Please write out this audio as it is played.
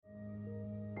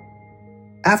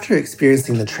After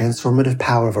experiencing the transformative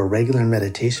power of a regular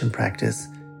meditation practice,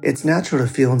 it's natural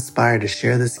to feel inspired to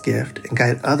share this gift and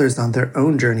guide others on their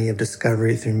own journey of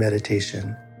discovery through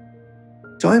meditation.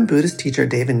 Join Buddhist teacher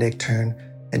David Nichtern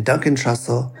and Duncan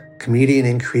Trussell, comedian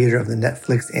and creator of the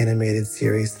Netflix animated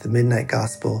series The Midnight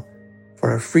Gospel,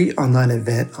 for a free online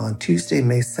event on Tuesday,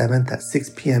 May 7th at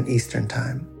 6 p.m. Eastern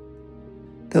Time.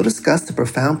 They'll discuss the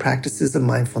profound practices of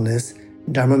mindfulness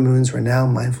in Dharma Moon's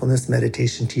renowned mindfulness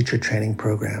meditation teacher training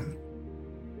program.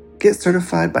 Get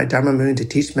certified by Dharma Moon to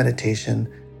teach meditation,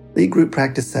 lead group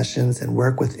practice sessions, and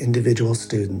work with individual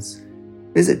students.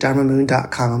 Visit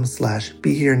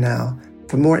dharmamoon.com/beherenow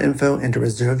for more info and to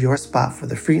reserve your spot for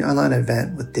the free online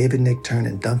event with David Nichtern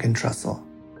and Duncan Trussell.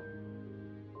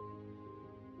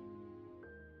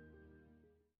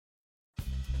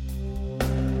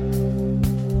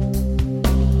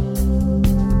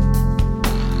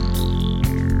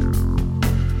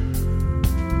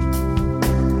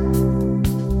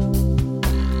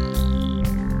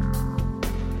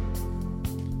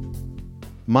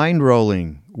 Mind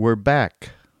rolling. We're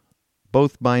back.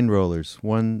 Both mind rollers.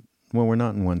 Well, we're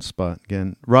not in one spot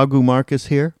again. Raghu Marcus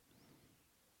here.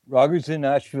 Raghu's in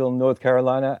Asheville, North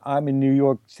Carolina. I'm in New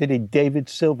York City. David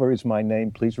Silver is my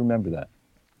name. Please remember that.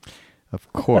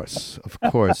 Of course, of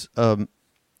course. I'm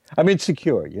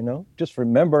insecure, Just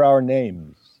remember our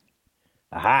names.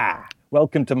 Aha!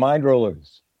 Welcome to Mind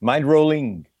Rollers. Mind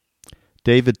rolling.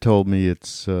 David told me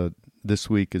it's this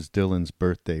week is Dylan's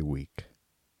birthday week.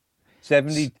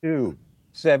 72.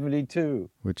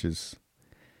 Which is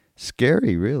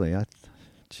scary, really.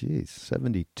 Geez,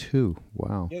 72.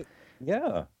 Wow.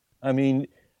 Yeah. I mean,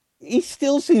 he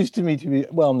still seems to me to be,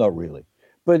 well, not really.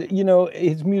 But,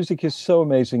 his music is so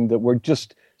amazing that we're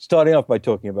just starting off by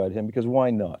talking about him, because why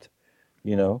not?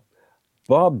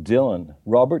 Bob Dylan,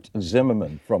 Robert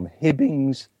Zimmerman from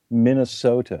Hibbings,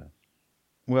 Minnesota.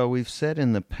 Well, we've said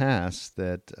in the past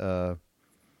that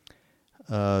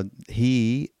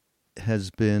he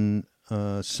has been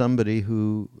somebody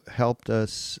who helped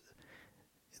us,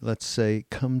 let's say,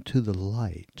 come to the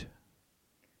light.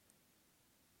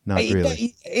 Not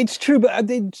really. It's true, but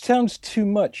it sounds too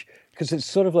much, because it's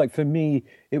sort of like, for me,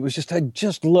 it was just, I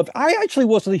I actually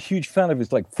wasn't a huge fan of his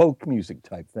folk music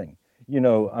type thing.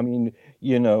 Blowing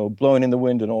in the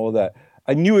Wind and all of that.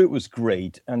 I knew it was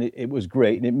great, and it was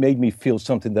great, and it made me feel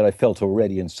something that I felt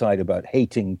already inside about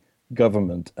hating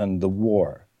government and the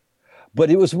war. But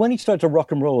it was when he started to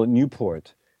rock and roll at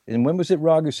Newport. And when was it,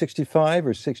 Raghu? 65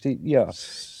 or 60? Yeah.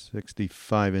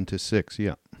 65 into 6,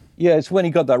 yeah. Yeah, it's when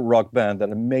he got that rock band,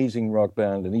 that amazing rock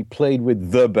band. And he played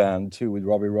with the band, too, with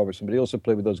Robbie Robertson. But he also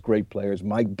played with those great players,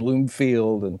 Mike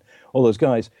Bloomfield and all those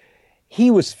guys.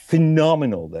 He was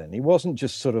phenomenal then. He wasn't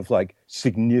just sort of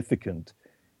significant.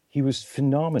 He was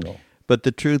phenomenal. But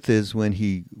the truth is, when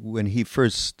we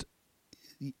first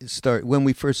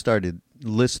started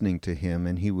listening to him,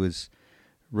 and he was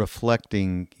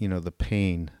reflecting, the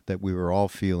pain that we were all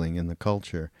feeling in the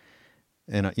culture.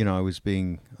 And, I was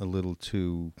being a little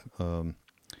too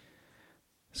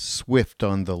swift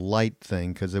on the light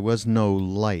thing, because there was no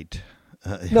light.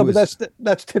 But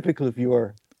that's typical of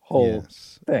your whole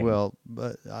thing. Well,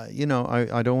 but, I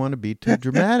don't want to be too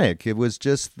dramatic. It was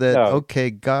just that,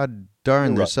 okay, God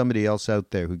darn, there's somebody else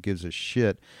out there who gives a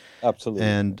shit. Absolutely.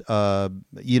 And,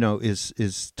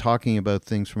 is talking about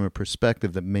things from a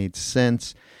perspective that made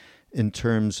sense in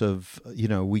terms of,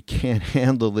 we can't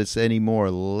handle this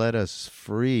anymore. Let us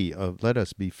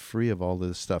be free of all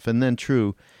this stuff. And then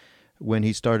when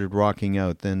he started rocking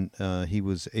out, then he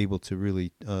was able to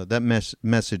really, that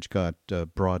message got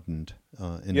broadened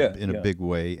in a big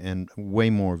way, and way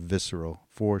more visceral,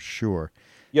 for sure.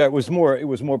 Yeah, it was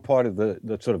more part of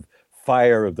the sort of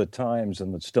fire of the times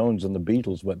and the Stones and the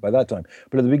Beatles by that time.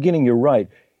 But at the beginning, you're right.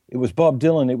 It was Bob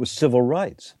Dylan. It was civil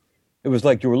rights. It was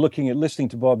like you were listening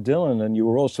to Bob Dylan, and you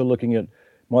were also looking at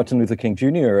Martin Luther King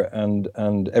Jr. and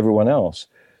everyone else.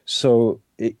 So,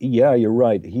 you're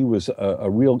right. He was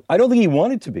a real, I don't think he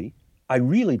wanted to be. I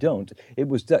really don't. He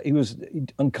was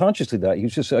unconsciously that. He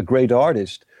was just a great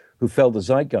artist who felt the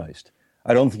zeitgeist.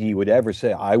 I don't think he would ever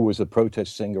say, I was a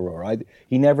protest singer,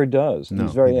 he never does. No,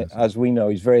 he's very, he doesn't. as we know,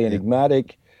 he's very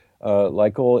enigmatic.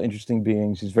 Like all interesting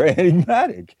beings, he's very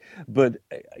enigmatic. But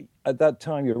at that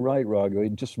time, you're right, Raghu,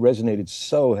 it just resonated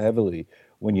so heavily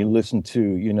when you listen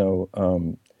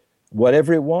to,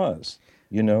 whatever it was,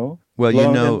 Well,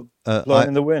 blowing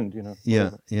in the wind,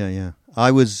 Yeah. I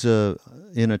was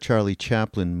in a Charlie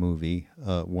Chaplin movie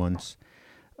once,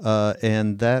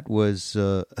 and that was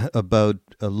about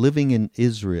living in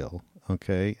Israel,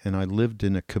 okay? And I lived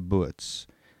in a kibbutz.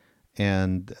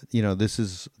 And, this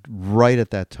is right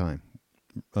at that time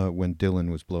when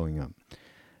Dylan was blowing up.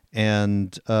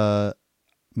 And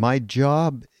my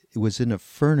job was in a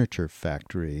furniture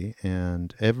factory,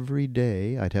 and every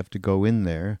day I'd have to go in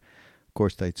there. Of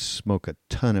course, I'd smoke a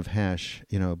ton of hash,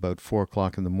 about 4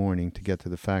 o'clock in the morning to get to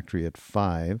the factory at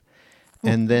 5,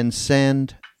 and then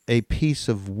sand a piece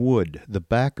of wood.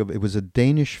 It was a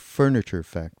Danish furniture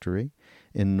factory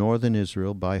in northern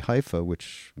Israel by Haifa,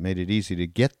 which made it easy to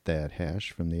get that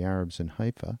hash from the Arabs in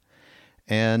Haifa.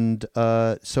 And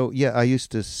I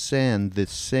used to sand the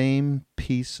same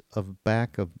piece of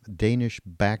Danish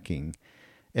backing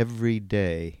every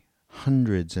day,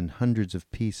 hundreds and hundreds of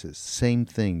pieces, same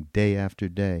thing day after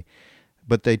day.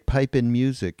 But they'd pipe in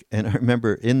music, and I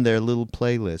remember in their little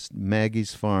playlist,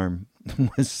 Maggie's Farm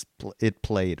it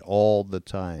played all the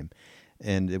time.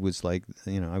 And it was like,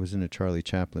 I was in a Charlie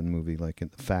Chaplin movie, like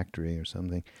in the factory or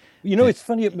something. It's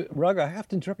funny, Raga, I have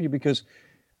to interrupt you because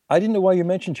I didn't know why you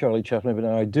mentioned Charlie Chaplin, but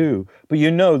now I do. But you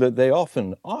know that they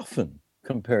often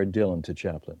compared Dylan to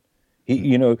Chaplin.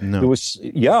 No. There was,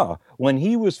 when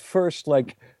he was first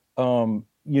rocking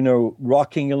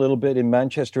a little bit in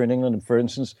Manchester in England, for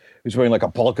instance, he was wearing like a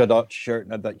polka dot shirt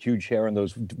and had that huge hair and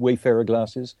those Wayfarer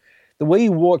glasses. The way he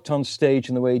walked on stage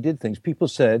and the way he did things, people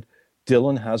said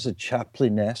Dylan has a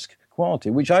Chaplin-esque quality,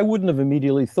 which I wouldn't have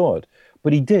immediately thought,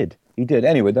 but he did.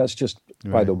 Anyway, that's just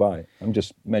by the by. I'm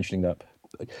just mentioning that.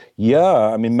 Yeah,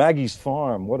 I mean, Maggie's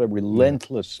Farm, what a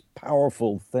relentless,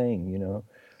 powerful thing,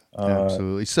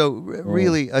 Absolutely. So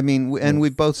really, I mean, and we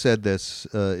both said this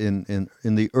in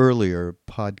the earlier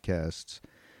podcasts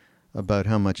about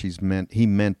how much he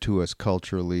meant to us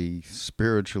culturally,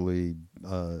 spiritually,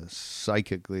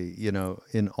 psychically,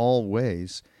 in all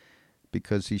ways,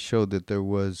 because he showed that there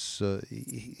was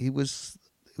he was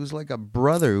like a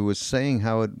brother who was saying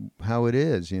how it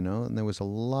is, and there was a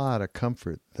lot of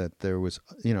comfort that there was,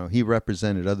 he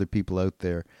represented other people out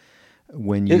there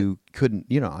when you couldn't,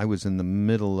 I was in the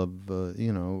middle of,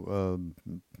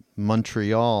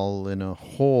 Montreal in a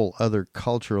whole other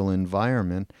cultural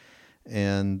environment.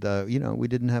 And, we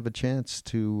didn't have a chance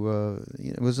to,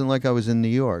 it wasn't like I was in New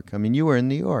York. I mean, you were in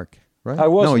New York, right? I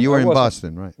wasn't. No, you were in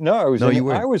Boston, right? No, I was. you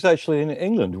weren't. I was actually in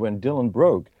England when Dylan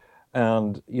broke.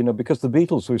 And, because the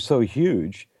Beatles were so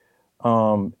huge,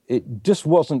 it just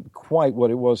wasn't quite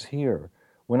what it was here.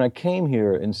 When I came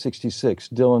here in 1966,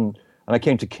 Dylan, and I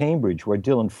came to Cambridge, where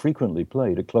Dylan frequently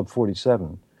played at Club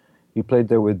 47. He played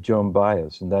there with Joan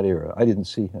Baez in that era. I didn't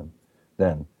see him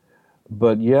then.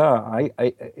 But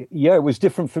it was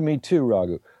different for me too,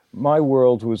 Raghu. My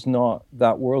world was not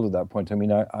that world at that point. I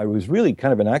mean, I was really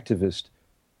kind of an activist,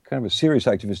 kind of a serious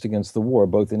activist against the war,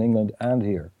 both in England and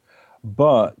here.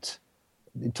 But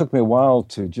it took me a while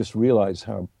to just realize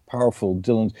how powerful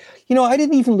Dylan's... I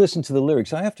didn't even listen to the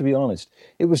lyrics. I have to be honest.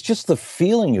 It was just the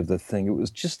feeling of the thing. It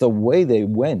was just the way they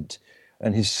went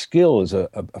and his skill as a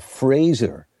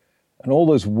phraser and all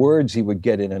those words he would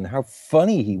get in and how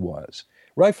funny he was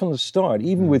right from the start,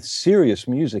 even with serious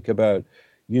music about,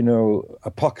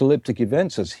 apocalyptic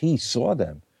events as he saw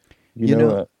them.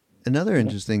 Another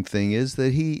interesting thing is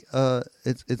that he,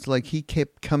 it's like he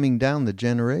kept coming down the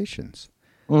generations.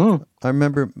 Mm-hmm. I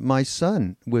remember my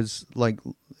son was like,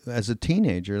 as a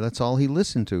teenager, that's all he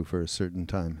listened to for a certain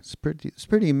time. It's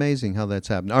pretty amazing how that's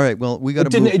happened. All right, well, we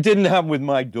got to move. It didn't happen with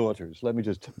my daughters. Let me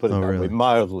just put it that really? way,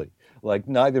 mildly. Like,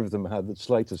 neither of them had the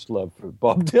slightest love for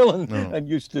Bob Dylan and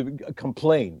used to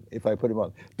complain if I put him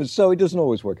on. But so it doesn't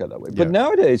always work out that way. But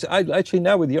nowadays,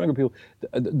 now with the younger people,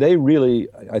 they really,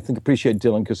 I think, appreciate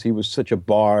Dylan because he was such a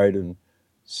bard and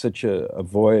such a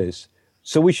voice.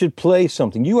 So we should play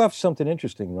something. You have something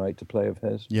interesting, right, to play of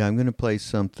his? Yeah, I'm going to play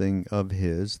something of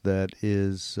his that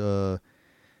is,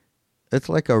 it's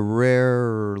like a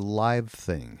rare live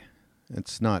thing.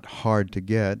 It's not hard to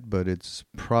get, but it's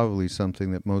probably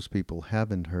something that most people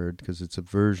haven't heard because it's a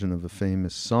version of a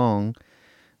famous song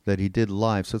that he did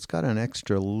live. So it's got an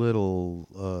extra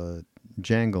little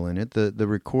jangle in it. The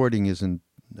recording isn't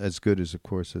as good as, of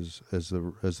course, as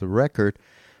the record.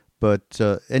 But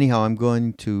anyhow, I'm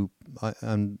going to.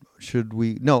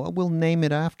 We'll name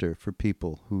it after for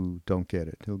people who don't get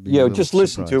it. It'll be just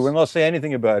listen to it. We'll not say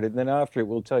anything about it. And then after it,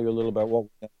 we'll tell you a little about what.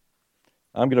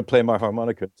 I'm going to play my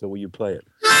harmonica, so will you play it?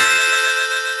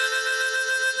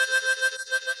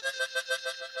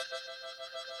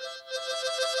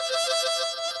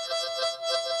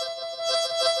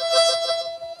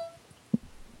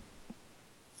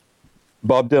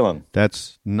 Bob Dylan.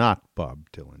 That's not Bob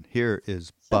Dylan. Here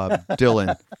is Bob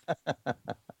Dylan.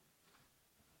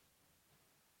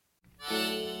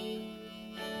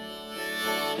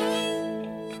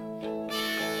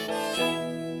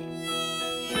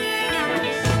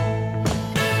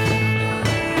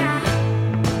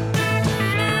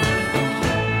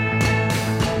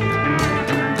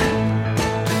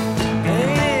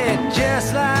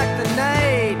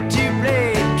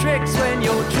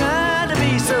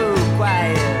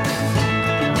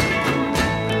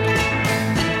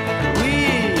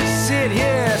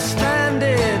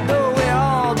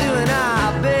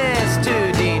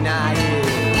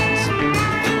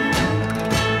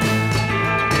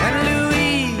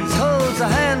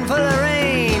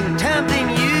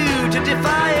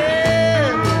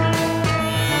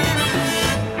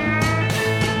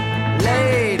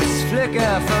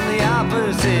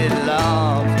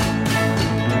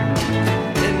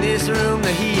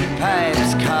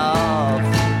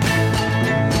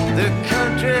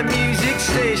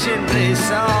 conversation plays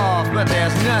soft, but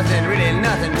there's nothing, really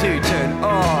nothing to turn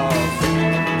off.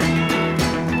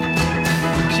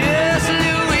 Just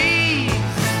Louise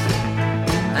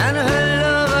and her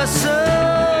lover so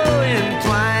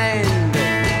entwined,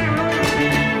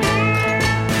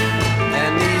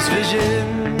 and these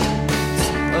visions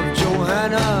of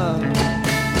Johanna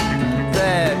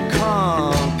that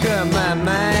conquer my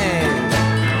mind.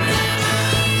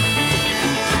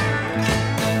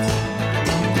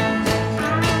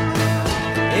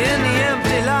 In the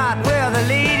empty lot where the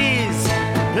ladies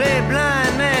play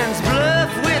blind man's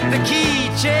bluff with the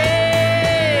keychain,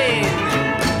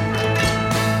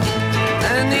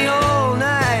 and the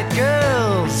all-night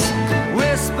girls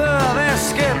whisper of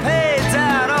escapades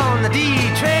out on the D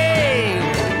train.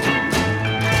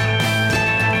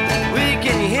 We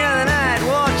can hear the night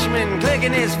watchman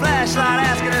clicking his flashlight,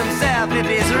 asking himself if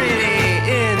he's really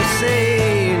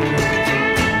insane.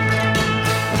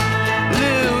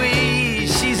 Louise,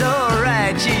 she's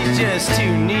alright, she's just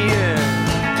too near.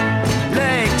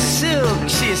 Like silk,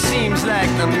 she seems like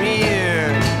the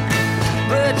mirror,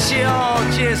 but she all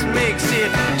just makes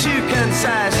it too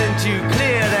concise and too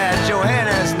clear that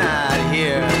Johanna's not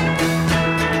here.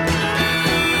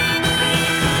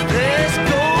 This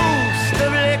ghost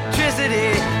of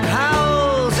electricity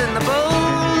howls in the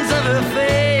bones of her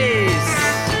face,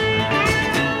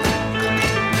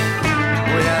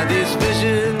 where these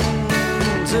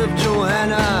visions of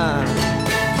Johanna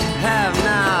have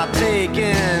now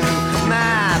taken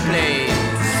my place.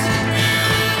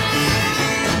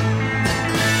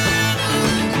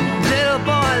 Little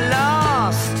boy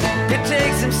lost, he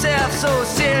takes himself so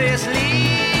seriously.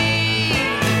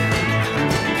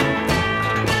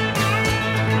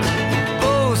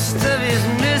 Boasts of his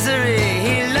misery,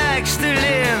 he likes to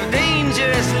live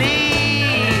dangerously.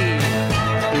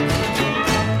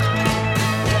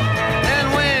 And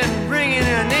when bringing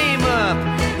her name up,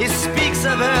 he speaks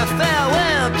of her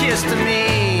farewell kiss to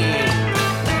me.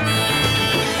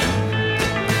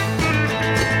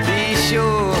 He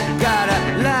sure got a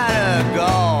lot of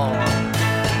gall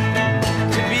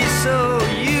to be so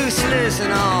useless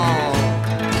and all,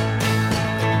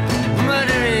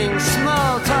 muttering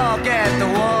small talk at the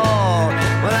wall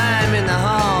while I'm in the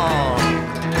hall.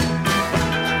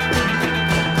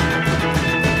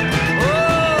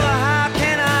 Oh, how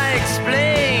can I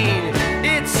explain?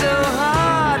 It's so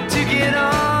hard to get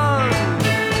on.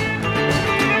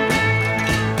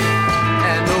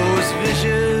 And those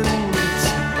visions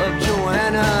of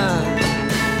Johanna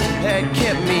had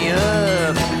kept me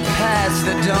up past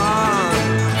the dawn.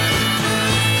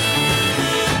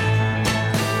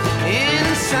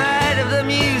 Inside of the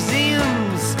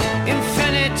museums,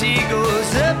 infinity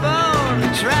goes up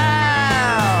on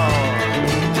trial.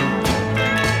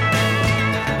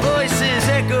 Voices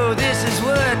echo, this is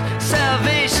what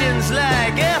salvation's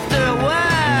like after a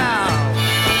while.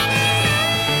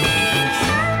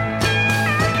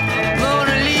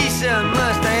 Mona Lisa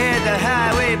must have had the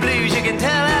highway blues. You can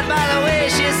tell that by the way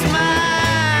she smiles.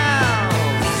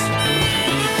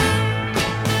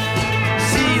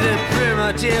 See the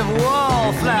primitive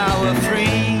wallflower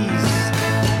freeze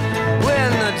when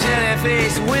the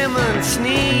jelly-faced women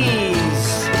sneeze.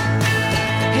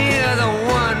 Hear the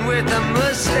one with the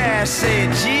mustache say,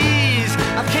 geez,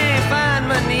 I can't find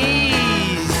my knees.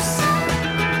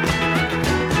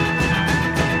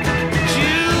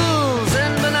 Jewels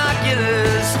and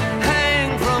binoculars hang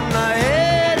from the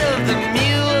head of the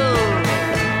mule,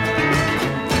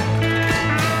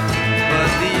 but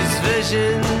these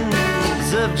visions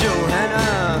of Johanna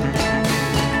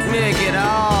make it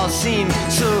all seem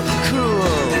so cool.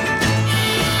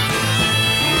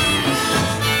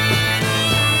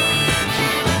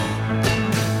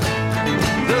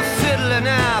 The fiddler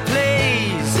now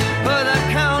plays for the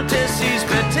countess who's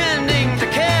pretending to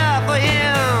care for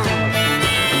him.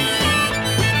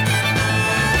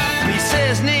 He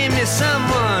says, name me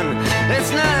someone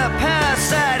that's not a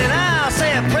parasite, and I'll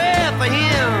say a prayer for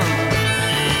him.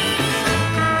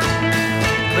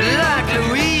 But like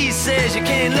Louise says, you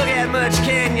can't look at much,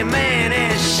 can you, man,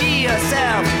 as she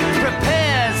herself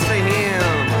prepares for him.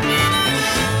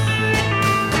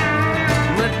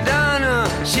 Madonna,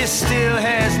 she still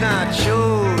has not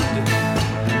showed.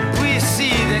 We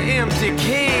see the empty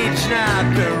cage now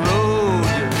corrode,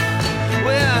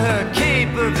 where her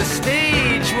cape of the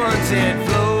stage once had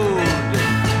flowed.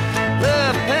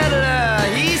 The peddler,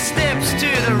 he steps to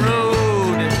the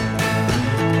road.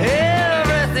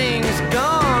 Everything's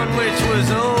gone which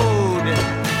was old.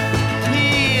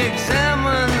 He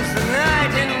examines the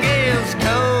nightingale's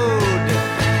code,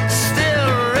 still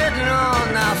written on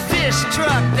the fish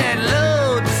truck that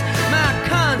loads. My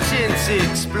conscience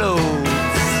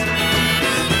explodes.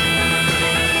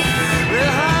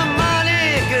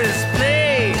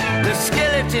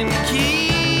 kitchen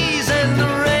keys in the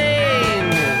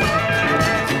rain.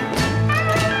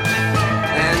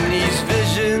 And these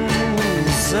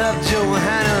visions of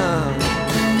Johanna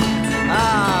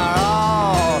are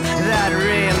all that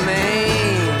remain.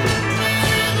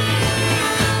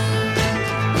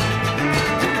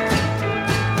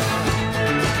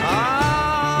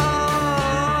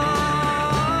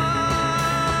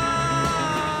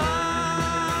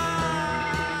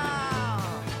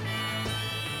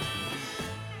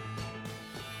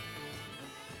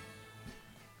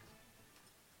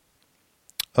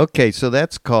 Okay, so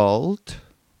that's called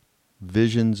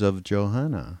Visions of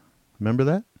Johanna. Remember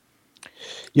that?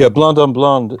 Yeah, Blonde on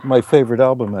Blonde, my favorite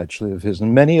album actually of his,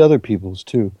 and many other people's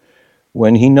too.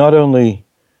 When he not only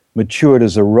matured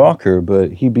as a rocker,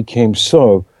 but he became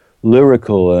so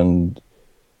lyrical and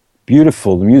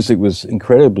beautiful. The music was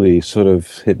incredibly sort of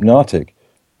hypnotic.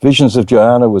 Visions of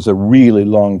Johanna was a really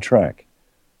long track,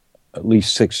 at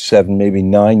least 6, 7, maybe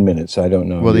 9 minutes. I don't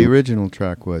know. Well, the original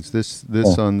track was this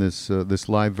on this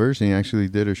live version. He actually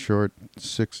did a short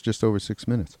just over 6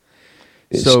 minutes.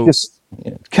 It's just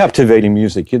captivating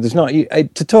music. There's not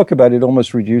to talk about it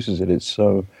almost reduces it. It's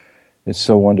so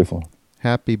wonderful.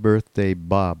 Happy birthday,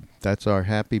 Bob. That's our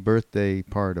happy birthday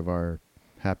part of our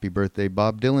Happy Birthday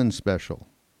Bob Dylan special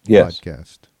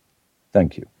podcast.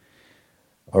 Thank you.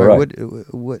 All right.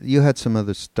 What you had some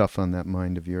other stuff on that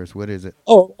mind of yours. What is it?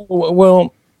 Oh,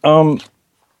 well,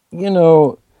 you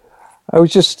know, I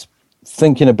was just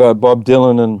thinking about Bob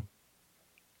Dylan and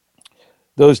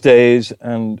those days,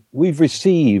 and we've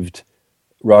received,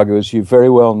 Raghu, as you very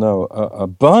well know, a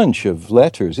bunch of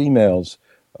letters, emails,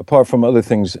 apart from other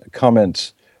things,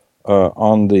 comments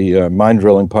on the Mind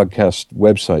Rolling podcast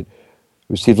website.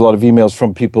 Received a lot of emails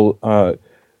from people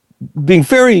being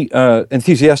very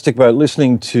enthusiastic about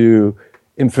listening to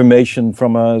information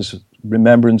from us,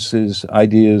 remembrances,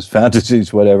 ideas,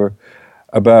 fantasies, whatever,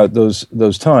 about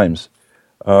those times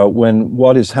when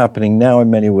what is happening now in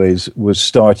many ways was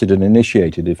started and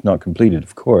initiated, if not completed,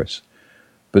 of course.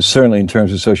 But certainly in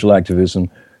terms of social activism,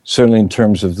 certainly in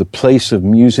terms of the place of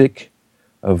music,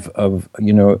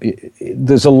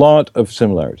 there's a lot of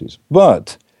similarities.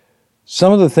 But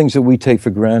some of the things that we take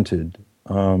for granted,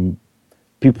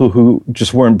 people who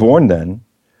just weren't born then,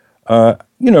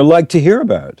 like to hear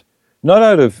about. Not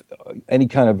out of any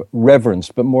kind of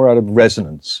reverence, but more out of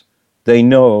resonance. They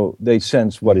know, they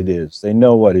sense what it is. They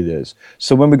know what it is.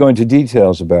 So when we go into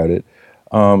details about it,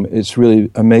 it's really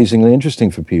amazingly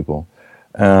interesting for people.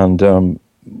 And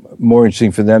more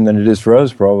interesting for them than it is for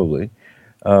us, probably.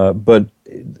 But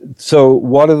so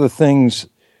what are the things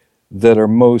that are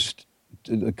most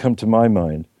come to my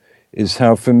mind is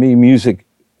how, for me, music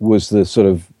was the sort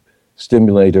of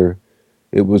stimulator.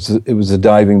 It was a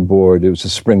diving board. It was a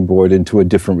springboard into a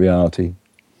different reality.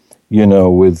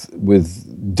 With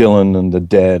Dylan and the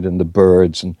Dead and the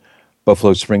Byrds and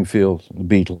Buffalo Springfield, and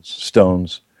the Beatles,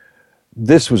 Stones.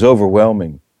 This was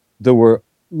overwhelming. There were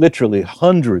literally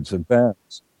hundreds of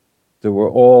bands that were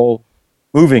all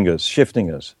moving us,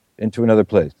 shifting us into another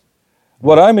place.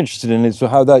 What I'm interested in is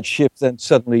how that shift then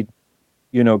suddenly,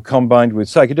 combined with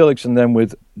psychedelics and then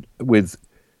with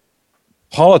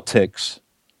politics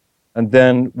and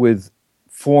then with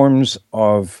forms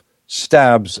of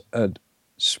stabs at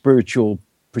spiritual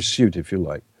pursuit, if you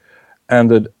like. And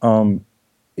that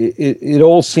it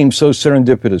all seemed so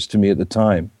serendipitous to me at the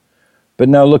time. But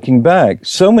now looking back,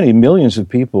 so many millions of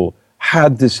people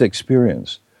had this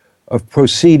experience of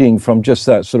proceeding from just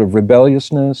that sort of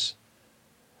rebelliousness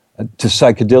to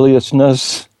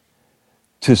psychedeliousness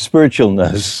to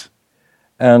spiritualness.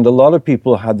 And a lot of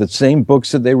people had the same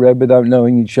books that they read without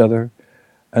knowing each other.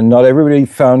 And not everybody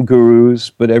found gurus,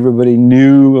 but everybody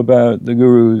knew about the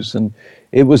gurus. And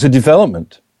it was a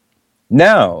development.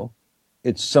 Now,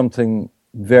 it's something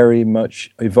very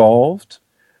much evolved,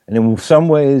 and in some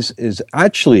ways is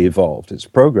actually evolved, it's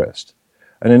progressed.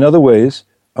 And in other ways,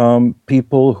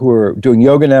 people who are doing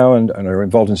yoga now and are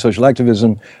involved in social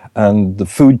activism and the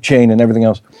food chain and everything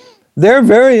else, they're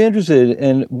very interested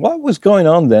in what was going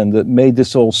on then that made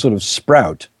this all sort of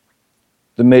sprout,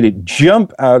 that made it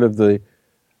jump out of the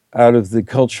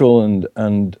cultural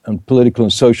and political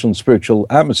and social and spiritual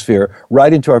atmosphere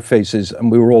right into our faces, and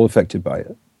we were all affected by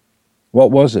it.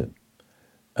 What was it?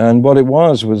 And what it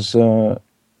was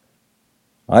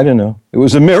I don't know. It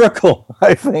was a miracle,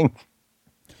 I think.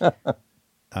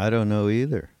 I don't know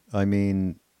either. I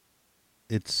mean,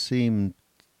 it seemed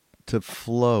to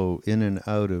flow in and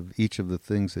out of each of the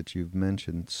things that you've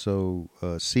mentioned so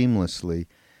seamlessly.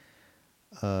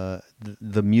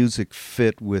 The music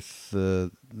fit with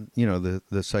the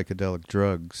psychedelic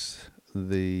drugs.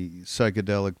 the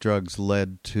psychedelic drugs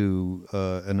led to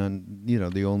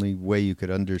the only way you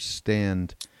could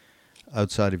understand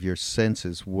outside of your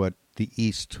senses what the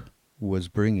East was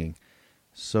bringing.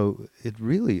 So it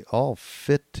really all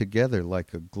fit together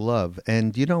like a glove.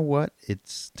 And you know what?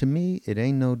 To me, it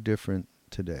ain't no different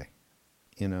today,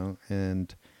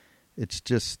 and it's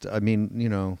just,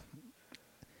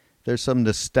 there's some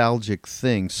nostalgic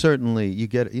thing. Certainly you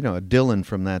get, a Dylan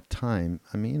from that time.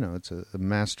 I mean, it's a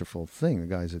masterful thing. The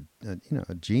guy's a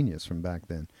genius from back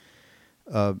then.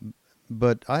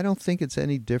 But I don't think it's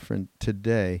any different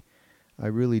today. I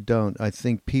really don't. I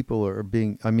think people are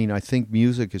I think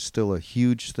music is still a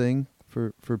huge thing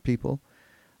for people.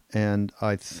 And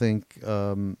I think,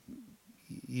 I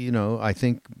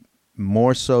think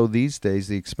more so these days,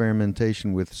 the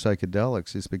experimentation with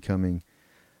psychedelics is becoming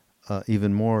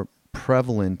even more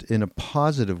prevalent in a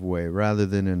positive way rather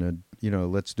than in a,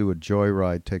 let's do a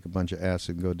joyride, take a bunch of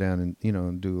acid and go down and,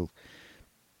 and do,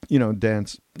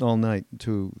 dance all night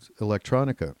to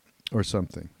electronica or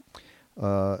something.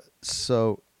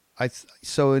 So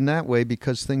in that way,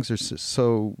 because things are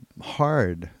so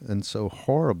hard and so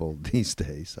horrible these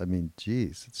days, I mean,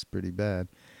 geez, it's pretty bad.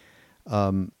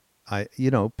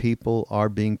 People are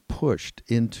being pushed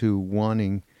into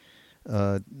wanting,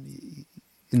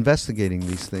 investigating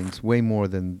these things way more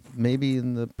than maybe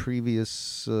in the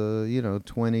previous,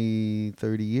 20,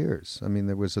 30 years. I mean,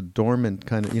 there was a dormant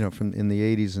kind of, from in the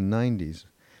 80s and 90s.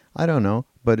 I don't know,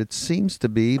 but it seems to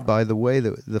be, by the way,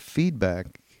 the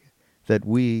feedback that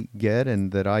we get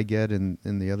and that I get in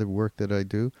the other work that I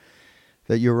do,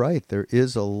 that you're right. There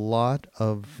is a lot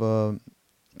of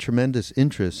tremendous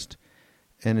interest,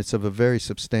 and it's of a very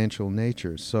substantial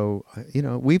nature. So,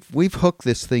 we've hooked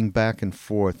this thing back and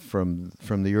forth from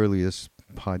the earliest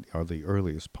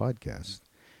podcasts.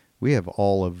 We have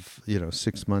all of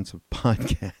 6 months of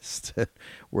podcasts.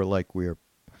 We're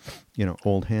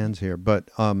old hands here. But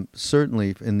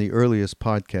certainly in the earliest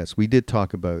podcasts, we did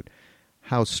talk about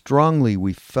how strongly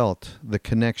we felt the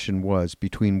connection was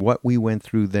between what we went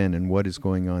through then and what is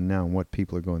going on now and what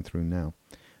people are going through now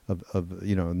of a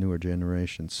newer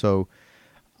generation. So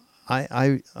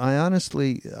I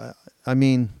honestly,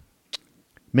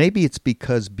 maybe it's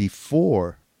because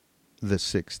before the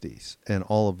 60s and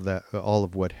all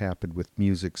of what happened with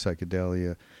music,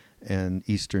 psychedelia, and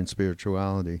Eastern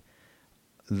spirituality,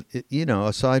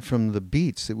 aside from the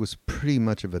beats, it was pretty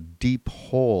much of a deep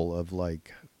hole of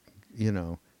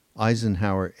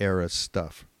Eisenhower era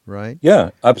stuff, right?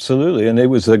 Yeah, absolutely. And it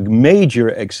was a major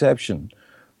exception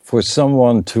for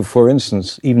someone to, for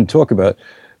instance, even talk about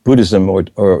Buddhism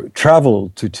or travel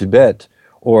to Tibet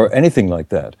or anything like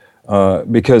that,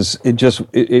 because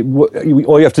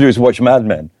all you have to do is watch Mad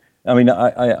Men. I mean,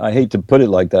 I hate to put it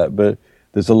like that, but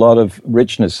there's a lot of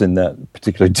richness in that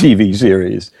particular TV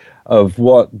series of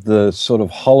what the sort of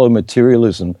hollow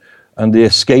materialism and the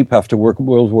escape after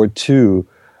World War II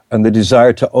and the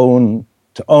desire to own,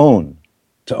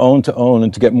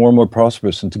 and to get more and more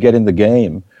prosperous and to get in the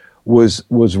game was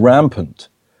rampant.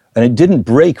 And it didn't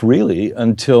break really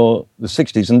until the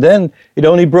 60s. And then it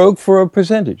only broke for a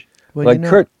percentage. Well,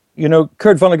 Kurt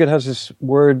Vonnegut has this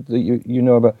word that you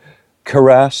know about,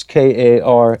 Karass,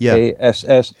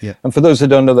 K-A-R-A-S-S. Yeah. And for those that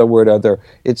don't know that word out there,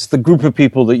 it's the group of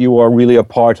people that you are really a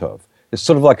part of. It's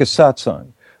sort of like a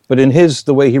satsang. But in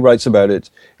the way he writes about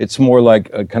it, it's more like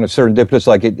a kind of serendipitous,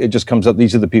 like it just comes up,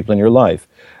 these are the people in your life.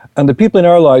 And the people in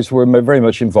our lives were very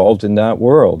much involved in that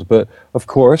world. But of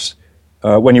course,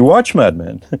 when you watch Mad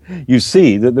Men, you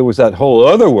see that there was that whole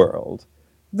other world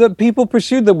that people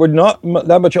pursued that were not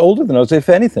that much older than us, if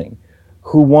anything,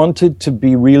 who wanted to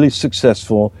be really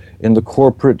successful in the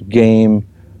corporate game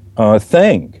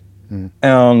thing. Mm.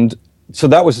 And so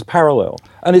that was parallel.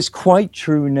 And it's quite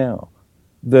true now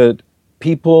that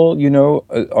people,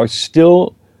 are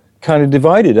still kind of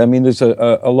divided. I mean, there's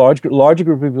a larger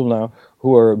group of people now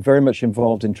who are very much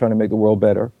involved in trying to make the world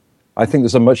better. I think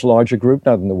there's a much larger group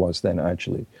now than there was then,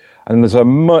 actually. And there's a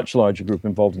much larger group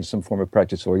involved in some form of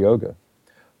practice or yoga.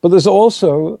 But there's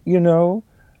also,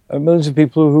 millions of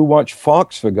people who watch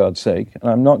Fox, for God's sake, and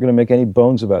I'm not going to make any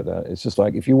bones about that. It's just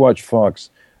like, if you watch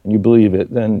Fox and you believe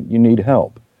it, then you need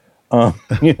help. I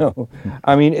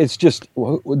mean, it's just,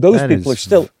 those people are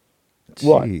still...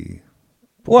 What? Boy.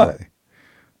 What?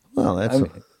 Well, that's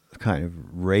kind of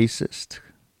racist.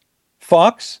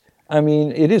 Fox? I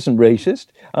mean, it isn't racist.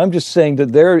 I'm just saying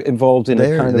that they're involved in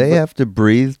a kind of... They have to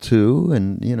breathe too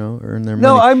and, earn their money.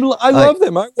 No, I love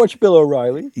them. I watch Bill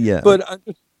O'Reilly. Yeah. But I'm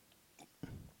just...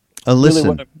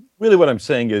 Listen. Really what I'm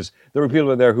saying is there are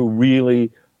people out there who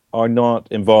really are not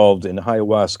involved in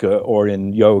ayahuasca or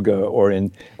in yoga or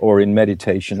in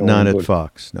meditation. Not at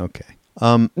Fox. Okay.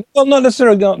 Well, not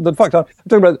necessarily the fact. I'm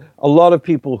talking about a lot of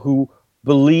people who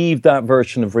believe that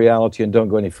version of reality and don't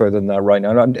go any further than that right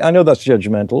now. And I know that's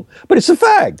judgmental, but it's a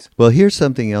fact. Well, here's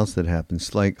something else that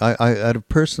happens. Like I had a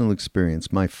personal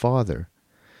experience. My father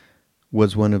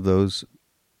was one of those,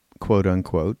 quote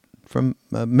unquote, from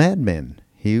Mad Men.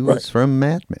 He was from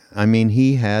Mad Men. I mean,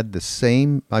 he had the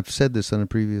same. I've said this on a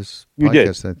previous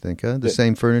podcast, I think. The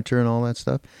same furniture and all that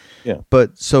stuff. Yeah.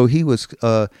 But so he was.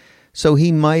 So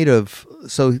he might have.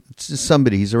 So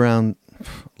somebody. He's around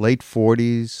late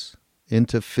 40s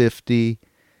into 50.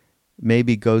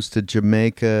 Maybe goes to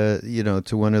Jamaica.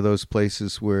 To one of those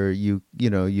places where you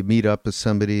meet up with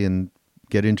somebody and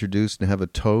get introduced and have a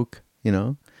toke.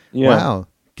 Yeah. Wow.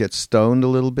 Get stoned a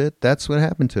little bit. That's what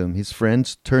happened to him. His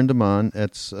friends turned him on.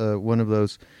 It's one of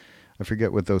those, I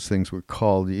forget what those things were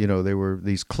called. They were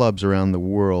these clubs around the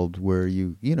world where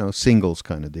singles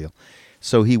kind of deal.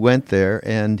 So he went there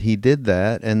and he did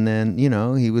that. And then,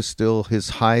 he was still his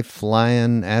high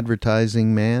flying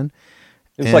advertising man.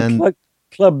 It's like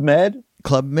Club Med?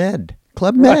 Club Med.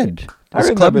 Club Med.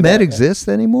 Does Club Med exist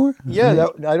anymore? Yeah,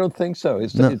 I don't think so.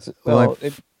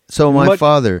 So my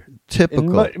father,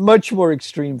 typical. In much more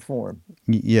extreme form.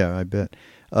 Yeah, I bet.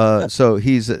 So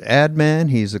he's an ad man,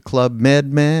 he's a Club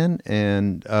Med man,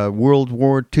 and a World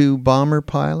War II bomber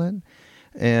pilot,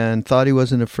 and thought he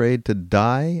wasn't afraid to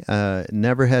die.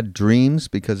 Never had dreams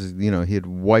because, he had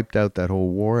wiped out that whole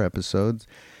war episode.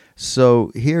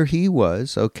 So here he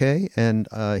was, okay, and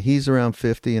he's around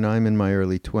 50, and I'm in my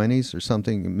early 20s or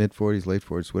something, mid-40s, late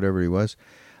 40s, whatever he was.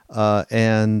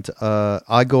 And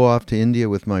I go off to India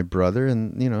with my brother,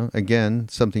 and again,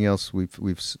 something else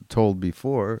we've told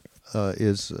before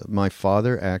is my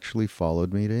father actually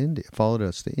followed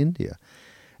us to India,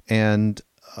 and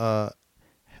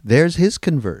there's his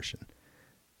conversion.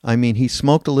 I mean, he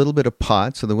smoked a little bit of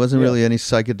pot, so there wasn't really any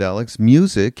psychedelics.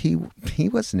 Music, he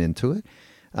wasn't into it.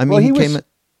 I mean,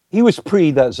 he was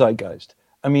pre that zeitgeist.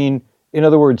 I mean, in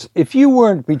other words, if you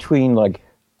weren't between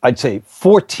I'd say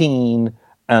 14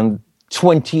 and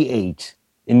 28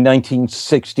 in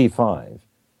 1965,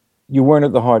 you weren't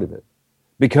at the heart of it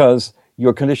because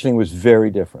your conditioning was very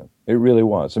different. It really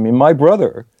was. I mean, my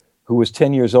brother, who was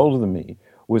 10 years older than me,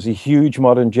 was a huge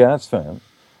modern jazz fan.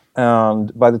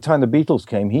 And by the time the Beatles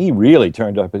came, he really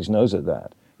turned up his nose at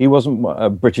that. He wasn't a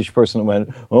British person that went,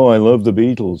 "Oh, I love the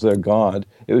Beatles, they're God."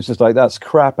 It was just like, that's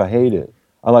crap, I hate it.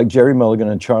 I like Jerry Mulligan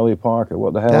and Charlie Parker.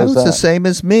 What the hell is that? That was the same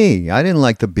as me. I didn't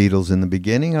like the Beatles in the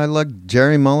beginning. I liked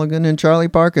Jerry Mulligan and Charlie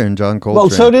Parker and John Coltrane. Well,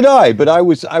 so did I, but I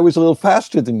was a little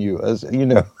faster than you, as you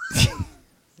know.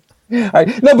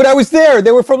 No, but I was there.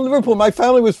 They were from Liverpool. My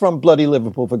family was from bloody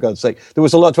Liverpool, for God's sake. There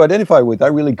was a lot to identify with. I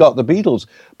really got the Beatles.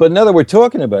 But now that we're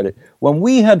talking about it, when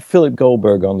we had Philip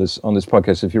Goldberg on this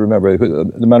podcast, if you remember,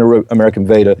 the man who wrote American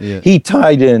Veda, he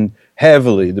tied in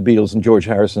heavily the Beatles and George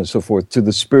Harrison and so forth to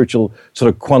the spiritual sort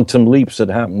of quantum leaps that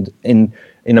happened in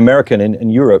America and in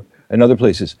Europe and other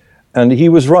places. And he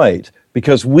was right,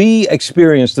 because we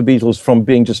experienced the Beatles from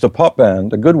being just a pop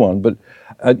band, a good one, but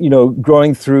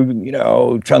growing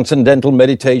through, transcendental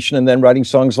meditation and then writing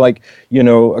songs like,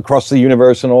 Across the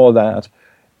Universe and all of that.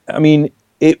 I mean,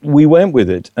 we went with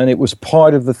it and it was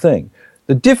part of the thing.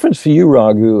 The difference for you,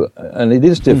 Raghu, and it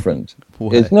is different,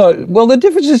 the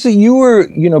difference is that you were,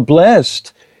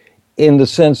 blessed in the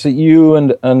sense that you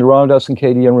and Ramdas and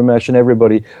Katie and Ramesh and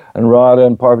everybody, and Radha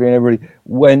and Parvati and everybody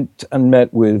went and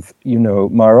met with,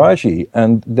 Maharaji,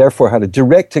 and therefore had a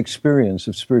direct experience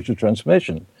of spiritual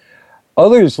transmission.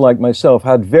 Others, like myself,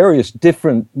 had various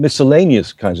different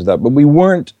miscellaneous kinds of that, but we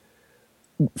weren't,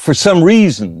 for some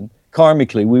reason,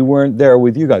 karmically, we weren't there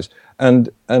with you guys. And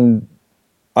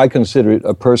I consider it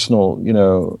a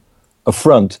personal,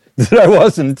 affront that I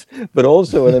wasn't, but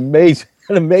also an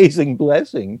amazing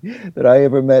blessing that I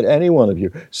ever met any one of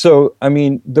you. So, I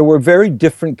mean, there were very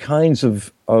different kinds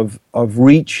of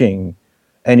reaching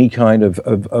any kind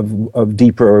of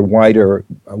deeper or wider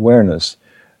awareness.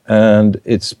 And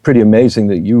it's pretty amazing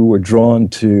that you were drawn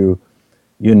to,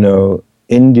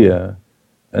 India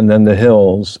and then the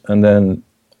hills and then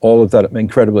all of that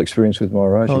incredible experience with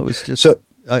Maharaji. Oh, it was just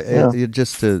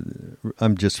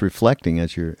I'm just reflecting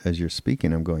as you're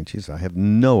speaking. I'm going, geez, I have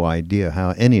no idea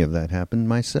how any of that happened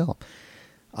myself.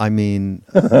 I mean,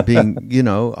 being,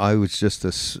 I was just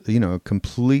a,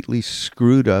 completely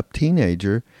screwed up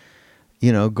teenager,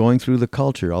 going through the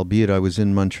culture, albeit I was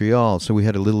in Montreal. So we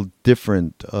had a little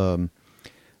different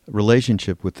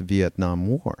relationship with the Vietnam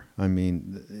War. I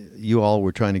mean, you all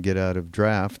were trying to get out of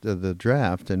the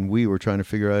draft, and we were trying to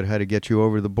figure out how to get you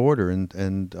over the border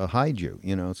and hide you.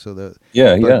 So that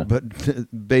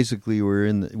But basically,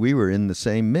 we were in the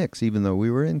same mix, even though we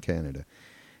were in Canada,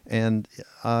 and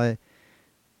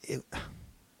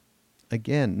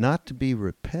again, not to be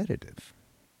repetitive,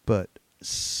 but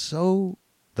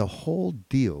the whole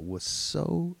deal was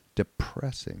so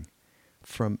depressing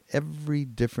from every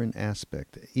different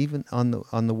aspect, even on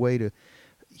the way to,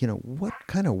 what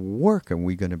kind of work are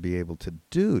we going to be able to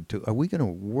do? Are we going to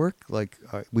work like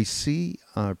we see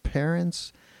our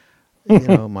parents?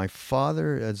 My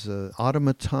father as a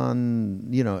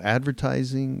automaton,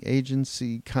 advertising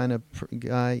agency kind of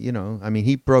guy,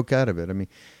 he broke out of it.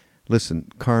 Listen,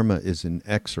 karma is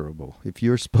inexorable. If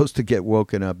you're supposed to get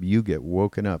woken up, you get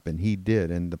woken up, and he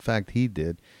did. And the fact he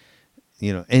did,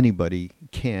 anybody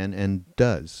can and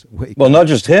does wake up. Not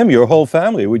just him, your whole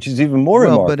family, which is even more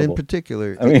remarkable. But in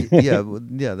particular,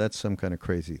 that's some kind of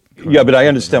crazy. Yeah, but I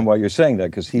understand why you're saying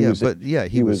that, because he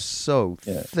was so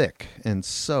thick and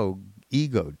so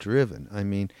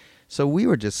ego-driven. So we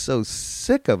were just so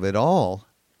sick of it all,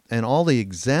 and all the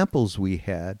examples we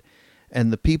had,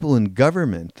 and the people in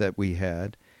government that we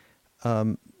had.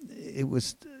 So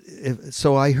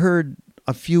I heard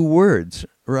a few words,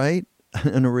 right,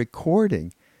 in a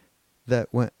recording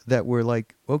that were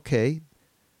like, okay,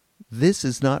 this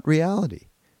is not reality.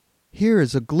 Here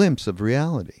is a glimpse of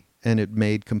reality, and it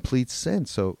made complete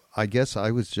sense. So I guess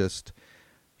I was just,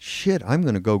 shit, I'm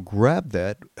going to go grab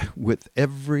that with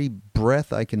every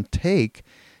breath I can take,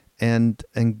 and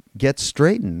get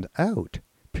straightened out.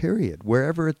 Period.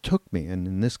 Wherever it took me, and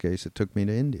in this case, it took me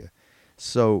to India.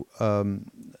 So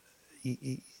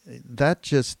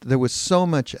there was so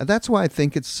much. That's why I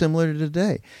think it's similar to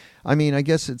today. I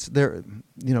guess it's there.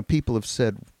 People have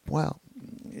said, "Well,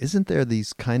 isn't there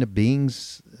these kind of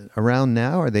beings around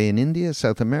now? Are they in India,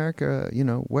 South America?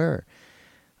 Where?"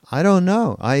 I don't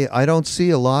know. I don't see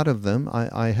a lot of them.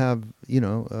 I have,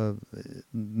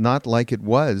 not like it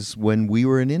was when we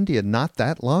were in India not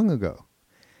that long ago.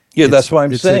 Yeah, that's why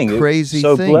I'm saying it's a crazy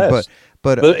so thing, blessed.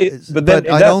 but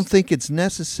I don't think it's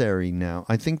necessary now.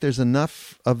 I think there's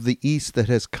enough of the East that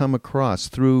has come across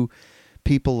through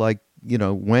people like,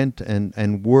 went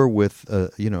and were with,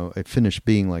 a finished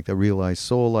being like a realized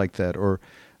soul like that, or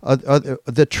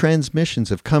the transmissions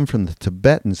have come from the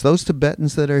Tibetans. Those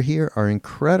Tibetans that are here are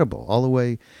incredible, all the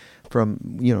way from,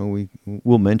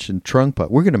 we'll mention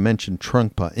Trungpa. We're going to mention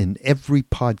Trungpa in every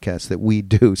podcast that we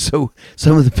do. So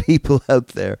some of the people out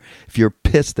there, if you're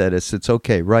pissed at us, it's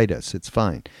okay. Write us. It's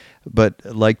fine. But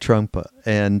like Trungpa.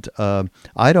 And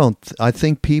I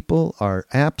think people are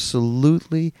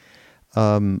absolutely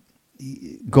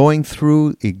going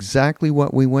through exactly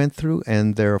what we went through,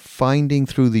 and they're finding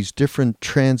through these different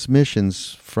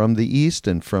transmissions from the East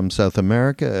and from South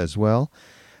America as well,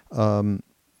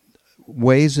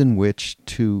 ways in which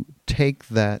to take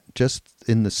that just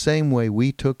in the same way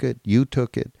we took it, you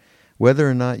took it, whether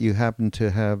or not you happen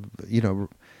to have,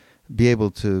 be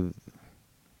able to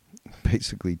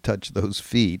basically touch those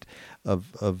feet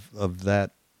of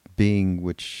that being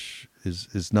which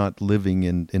is not living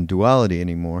in duality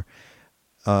anymore.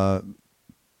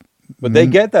 But they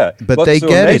get that. But What's they so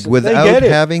get amazing, it without they get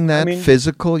it. having that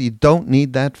physical. You don't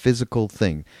need that physical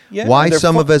thing. Yeah, why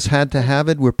some of us had to have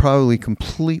it, we're probably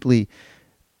completely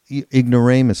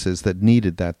ignoramuses that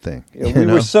needed that thing. Yeah,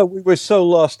 we were so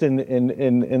lost in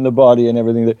the body and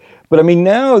everything. But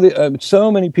now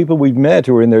so many people we've met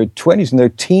who are in their 20s and their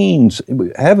teens,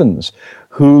 heavens,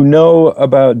 who know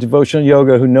about devotional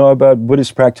yoga, who know about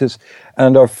Buddhist practice,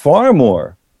 and are far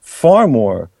more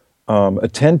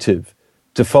attentive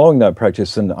to following that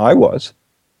practice than I was.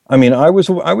 It was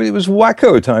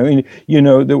wacko time.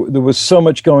 There was so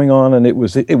much going on, and it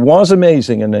was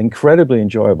amazing and incredibly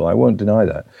enjoyable. I won't deny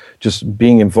that. Just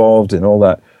being involved in all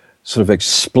that sort of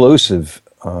explosive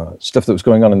stuff that was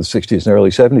going on in the 60s and early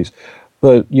 70s.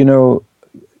 But,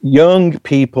 young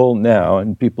people now,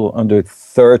 and people under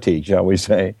 30, shall we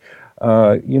say,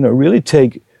 really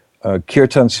take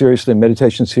kirtan seriously,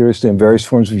 meditation seriously, and various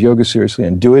forms of yoga seriously,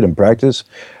 and do it and practice,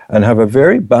 and have a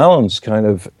very balanced kind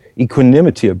of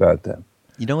equanimity about them.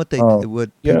 You know what people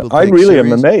take I really serious?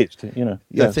 am amazed.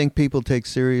 I think people take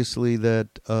seriously that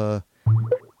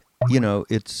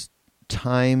it's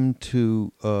time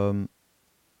to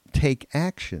take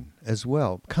action as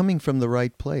well, coming from the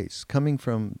right place, coming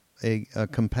from a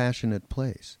compassionate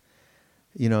place.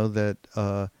 That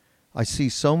I see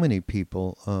so many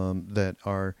people that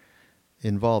are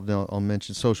involved. Now, I'll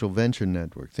mention Social Venture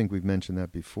Network. I think we've mentioned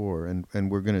that before,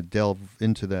 and we're going to delve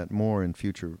into that more in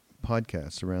future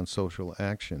podcasts around social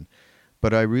action.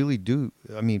 But I really do.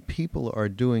 People are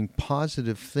doing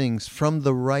positive things from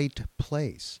the right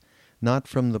place, not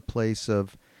from the place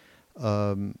of,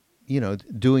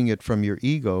 doing it from your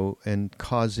ego and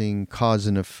causing cause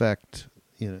and effect,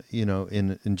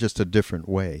 in just a different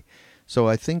way. So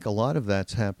I think a lot of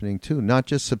that's happening too, not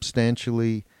just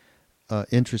substantially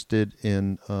interested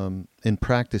in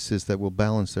practices that will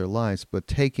balance their lives, but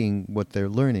taking what they're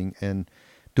learning and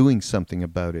doing something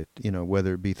about it,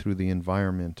 whether it be through the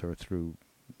environment or through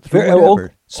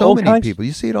whatever. So many people.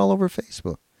 You see it all over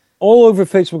Facebook. All over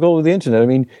Facebook, all over the internet. I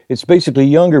mean, it's basically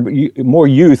younger, but more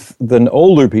youth than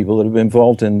older people that have been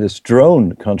involved in this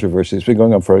drone controversy. It's been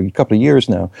going on for a couple of years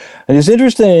now. And it's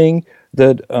interesting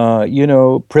that,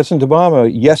 President Obama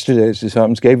yesterday, as this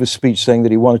happens, gave a speech saying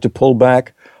that he wanted to pull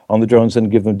back on the drones and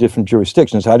give them different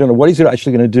jurisdictions. I don't know what he's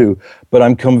actually going to do, but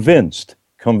I'm convinced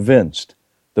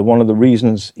that one of the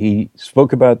reasons he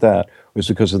spoke about that was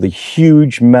because of the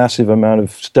huge, massive amount of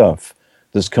stuff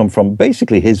that's come from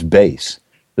basically his base,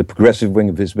 the progressive wing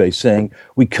of his base, saying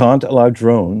we can't allow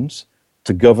drones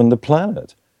to govern the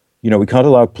planet. We can't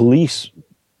allow police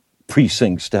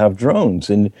precincts to have drones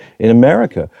in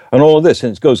America and all of this.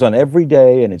 And it goes on every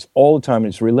day and it's all the time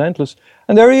and it's relentless.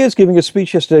 And there he is giving a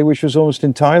speech yesterday which was almost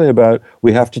entirely about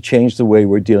we have to change the way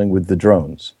we're dealing with the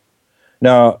drones.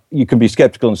 Now, you can be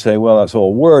skeptical and say, well, that's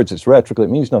all words, it's rhetorical, it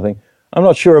means nothing. I'm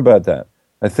not sure about that.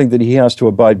 I think that he has to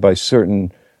abide by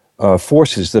certain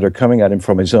forces that are coming at him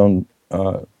from his own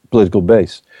political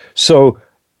base. So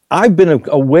I've been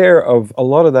aware of a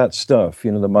lot of that stuff, the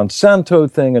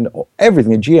Monsanto thing and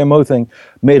everything, the GMO thing,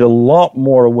 made a lot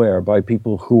more aware by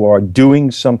people who are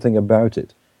doing something about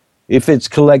it. If it's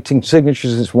collecting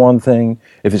signatures, it's one thing.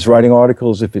 If it's writing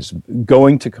articles, if it's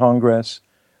going to Congress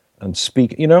and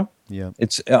speaking, Yeah.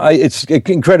 It's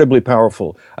incredibly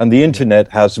powerful. And the internet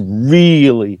has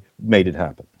really made it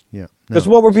happen. Yeah. Because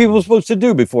what were people supposed to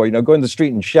do before? Go in the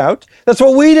street and shout? That's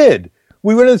what we did.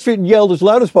 We went in the street and yelled as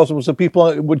loud as possible so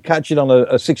people would catch it on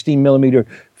a 16 millimeter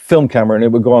film camera and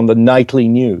it would go on the nightly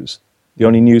news, the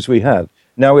only news we had.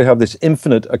 Now we have this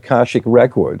infinite Akashic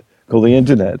record called the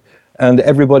internet and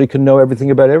everybody can know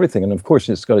everything about everything. And of course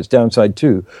it's got its downside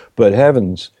too, but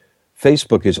heavens,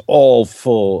 Facebook is all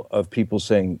full of people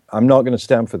saying, I'm not going to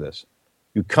stand for this.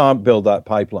 You can't build that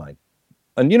pipeline.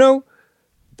 And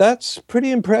that's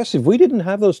pretty impressive. We didn't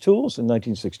have those tools in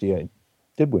 1968,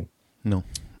 did we? No.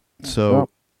 So,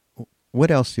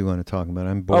 what else do you want to talk about?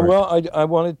 I'm bored. Well, I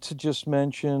wanted to just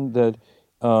mention that.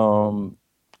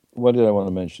 What did I want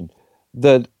to mention?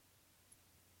 That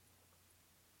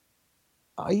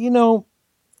I don't know.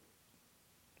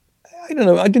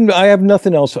 I have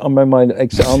nothing else on my mind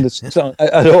on this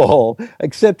at all,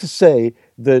 except to say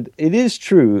that it is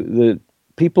true that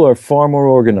people are far more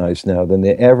organized now than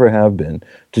they ever have been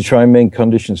to try and make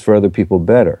conditions for other people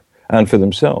better and for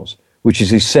themselves, which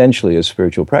is essentially a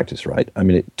spiritual practice, right? I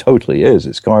mean, it totally is.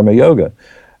 It's karma yoga.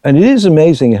 And it is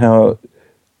amazing how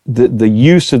the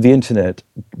use of the internet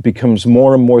becomes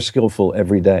more and more skillful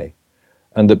every day,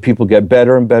 and that people get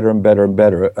better and better and better and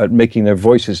better at making their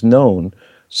voices known,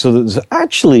 so that there's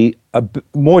actually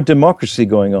more democracy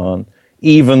going on,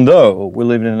 even though we're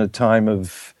living in a time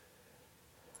of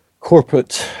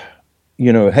corporate,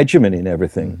 hegemony and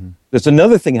everything. Mm-hmm. There's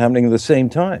another thing happening at the same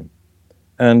time.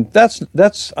 And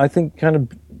that's I think kind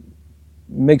of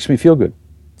makes me feel good.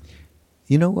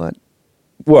 You know what?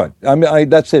 What? I mean,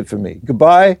 that's it for me.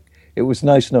 Goodbye. It was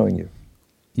nice knowing you.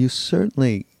 You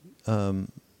certainly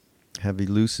have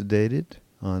elucidated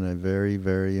on a very,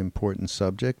 very important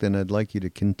subject, and I'd like you to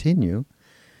continue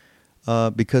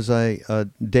because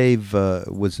Dave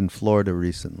was in Florida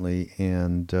recently,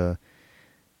 and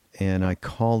I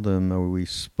called him, or we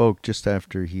spoke just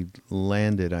after he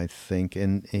landed, I think,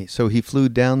 and so he flew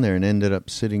down there and ended up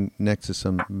sitting next to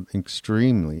some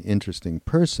extremely interesting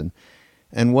person.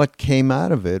 And what came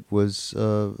out of it was,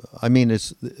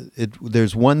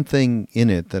 there's one thing in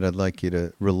it that I'd like you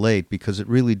to relate, because it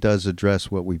really does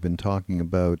address what we've been talking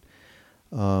about.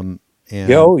 And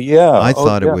I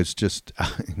thought it was just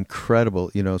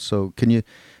incredible, So can you,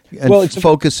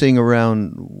 focusing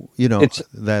around,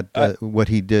 what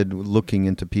he did, looking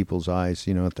into people's eyes,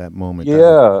 at that moment.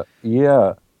 Yeah.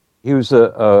 He was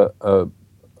a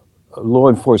law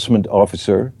enforcement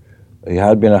officer. He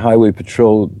had been a highway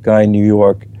patrol guy in New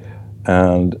York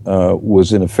and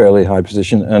was in a fairly high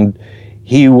position. And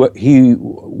he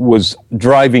was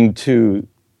driving to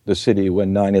the city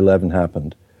when 9/11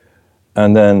 happened.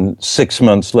 And then 6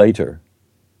 months later,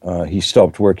 he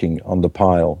stopped working on the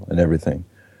pile and everything.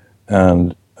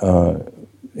 And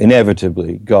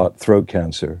inevitably got throat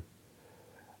cancer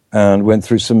and went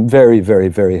through some very, very,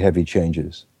 very heavy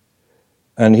changes.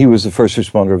 And he was the first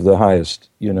responder of the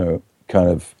highest, kind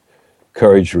of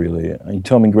courage, really. And he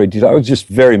told me in great detail. I was just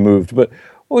very moved. But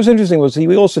what was interesting was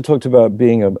we also talked about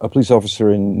being a police officer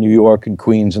in New York and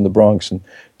Queens and the Bronx and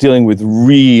dealing with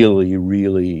really,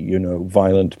 really,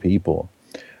 violent people.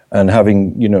 and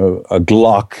having, you know, a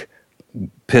Glock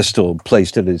pistol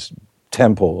placed at his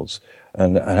temples,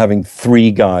 and having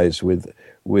 3 guys with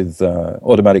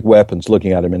automatic weapons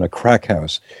looking at him in a crack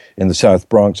house in the South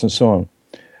Bronx and so on.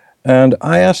 And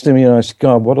I asked him, you know, I said,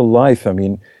 God, what a life. I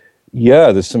mean,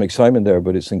 yeah, there's some excitement there,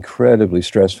 but it's incredibly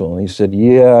stressful. And he said,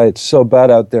 yeah, it's so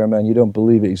bad out there, man. You don't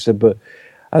believe it. He said, but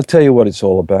I'll tell you what it's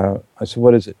all about. I said,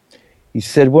 what is it? He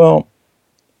said, well,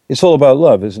 it's all about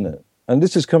love, isn't it? And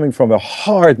this is coming from a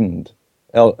hardened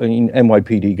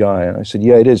NYPD guy. And I said,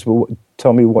 yeah, it is. But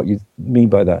tell me what you mean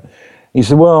by that. He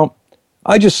said, well,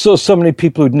 I just saw so many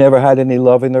people who'd never had any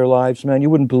love in their lives, man. You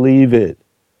wouldn't believe it.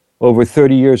 Over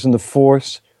 30 years in the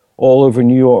force, all over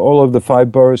New York, all over the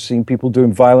 5 boroughs, seeing people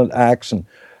doing violent acts and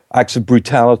acts of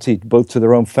brutality, both to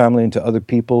their own family and to other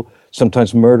people,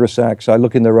 sometimes murderous acts. I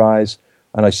look in their eyes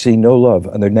and I see no love,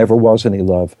 and there never was any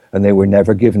love, and they were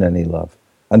never given any love.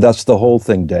 And that's the whole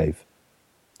thing, Dave.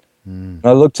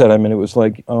 I looked at him and it was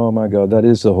like, oh my God, that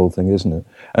is the whole thing, isn't it?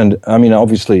 And I mean,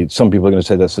 obviously, some people are going to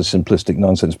say that's a simplistic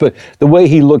nonsense, but the way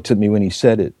he looked at me when he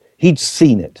said it, he'd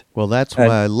seen it. Well, that's why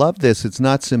I love this. It's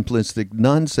not simplistic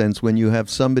nonsense when you have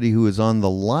somebody who is on the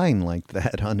line like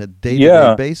that on a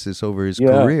day-to-day basis over his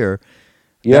career.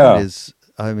 Yeah. That is,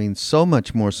 I mean, so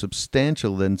much more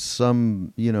substantial than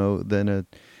than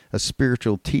a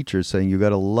spiritual teacher saying you got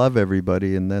to love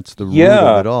everybody and that's the root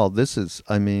of it all. This is,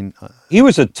 I mean... he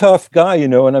was a tough guy, you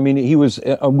know, and I mean, he was,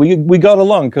 we got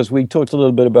along because we talked a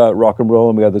little bit about rock and roll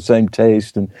and we had the same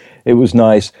taste and it was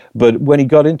nice. But when he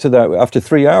got into that, after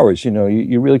 3 hours, you know,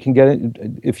 you really can get it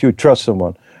if you trust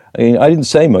someone. I mean, I didn't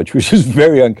say much, which is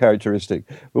very uncharacteristic.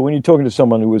 But when you're talking to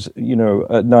someone who was, you know,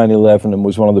 at 9/11 and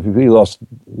was one of the people, he lost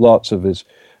lots of his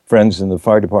friends in the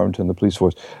fire department and the police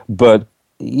force. But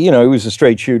you know, he was a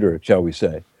straight shooter, shall we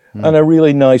say, and a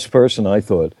really nice person, I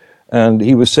thought. And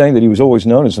he was saying that he was always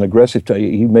known as an aggressive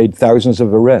he made thousands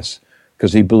of arrests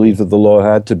because he believed that the law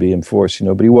had to be enforced, you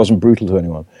know, but he wasn't brutal to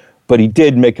anyone. But he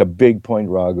did make a big point,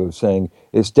 Raghu, saying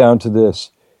it's down to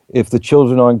this. If the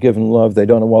children aren't given love, they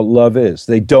don't know what love is.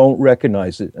 They don't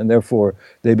recognize it, and therefore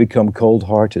they become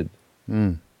cold-hearted.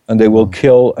 And they will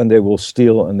kill, and they will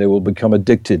steal, and they will become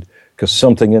addicted because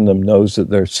something in them knows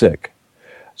that they're sick.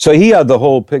 So he had the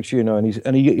whole picture, you know,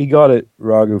 and he got it,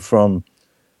 Raghu, from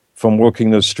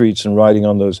working those streets and riding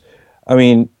on those. I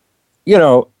mean, you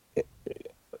know,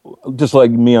 just like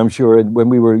me, I'm sure, when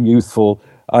we were youthful,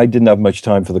 I didn't have much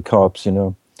time for the cops, you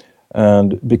know,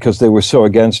 and because they were so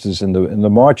against us in the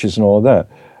marches and all of that,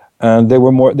 and they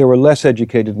were less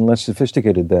educated and less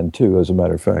sophisticated then too, as a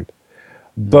matter of fact.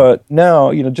 But now,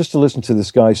 you know, just to listen to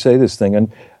this guy say this thing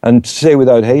and say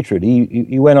without hatred,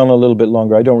 he went on a little bit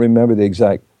longer. I don't remember the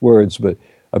exact words, but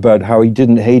about how he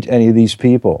didn't hate any of these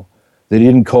people. They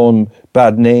didn't call him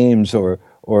bad names or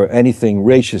anything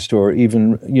racist or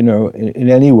even, you know, in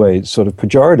any way sort of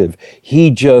pejorative.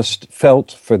 He just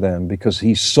felt for them because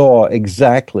he saw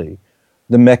exactly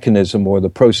the mechanism or the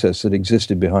process that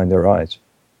existed behind their eyes.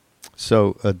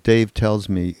 So Dave tells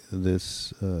me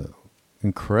this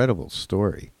incredible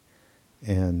story,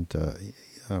 and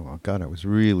oh God, I was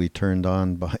really turned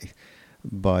on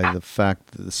by the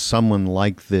fact that someone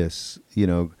like this, you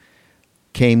know,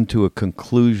 came to a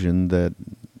conclusion that,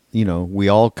 you know, we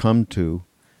all come to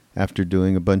after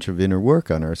doing a bunch of inner work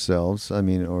on ourselves. I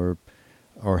mean, or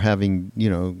having, you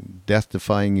know,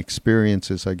 death-defying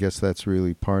experiences. I guess that's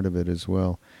really part of it as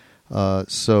well.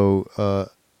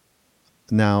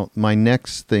 Now, my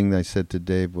next thing I said to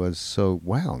Dave was, so,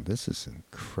 wow, this is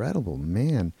incredible,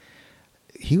 man.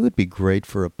 He would be great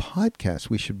for a podcast.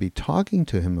 We should be talking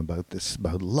to him about this,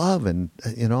 about love and,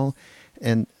 you know.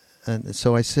 And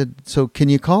so I said, so can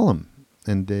you call him?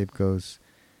 And Dave goes,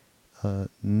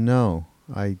 no,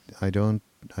 I don't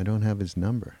have his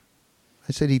number.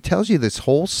 I said, he tells you this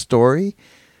whole story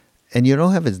and you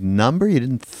don't have his number? You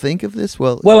didn't think of this?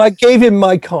 Well, I gave him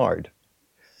my card.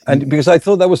 And because I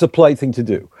thought that was a polite thing to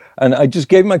do. And I just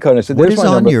gave him my card. And I said, what there's is my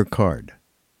on number. your card?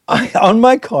 On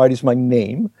my card is my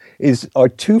name, are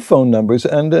 2 phone numbers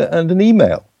and an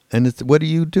email. And what do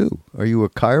you do? Are you a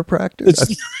chiropractor?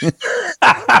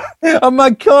 On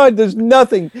my card, there's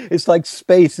nothing. It's like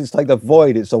space. It's like the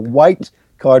void. It's a white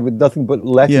card with nothing but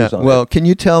letters on it. Well, can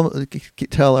you tell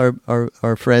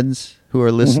our friends who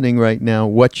are listening right now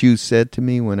what you said to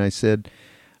me when I said,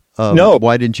 no.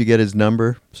 Why didn't you get his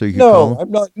number so you could call him? I'm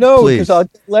not. No, because I'll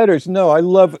get letters. No,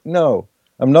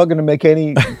 I'm not going to make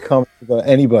any comments about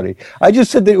anybody. I just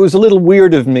said that it was a little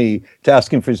weird of me to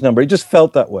ask him for his number. It just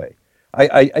felt that way.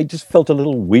 I just felt a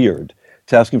little weird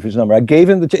to ask him for his number. I gave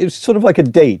him it was sort of like a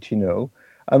date, you know.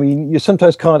 I mean, you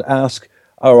sometimes can't ask,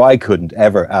 or I couldn't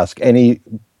ever ask any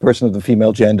person of the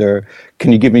female gender.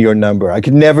 Can you give me your number? I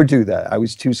could never do that. I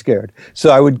was too scared.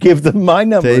 So I would give them my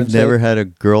number. Dave never had a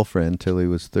girlfriend till he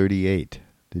was 38.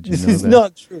 Did you know that? This is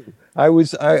not true.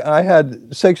 I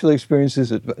had sexual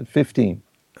experiences at 15.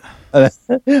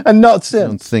 And not since. I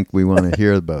don't think we want to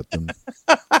hear about them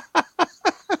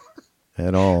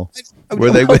at all.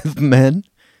 Were they with men?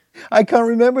 I can't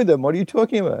remember them. What are you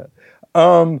talking about?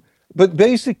 But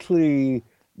basically,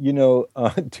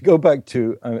 to go back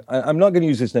to, I'm not going to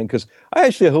use his name because I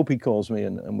actually hope he calls me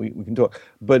and we can talk.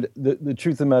 But the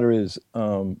truth of the matter is,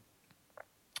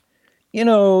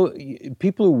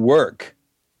 people who work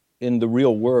in the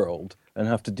real world and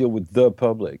have to deal with the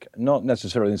public, not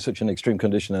necessarily in such an extreme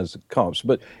condition as cops,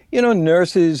 but,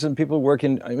 nurses and people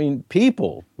working,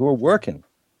 people who are working,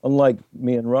 unlike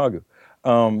me and Raghu.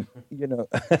 No,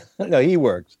 he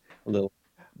works a little.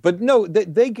 But no,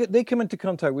 they come into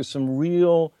contact with some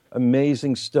real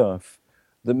amazing stuff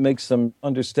that makes them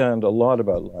understand a lot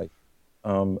about life.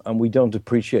 And we don't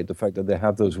appreciate the fact that they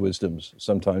have those wisdoms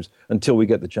sometimes until we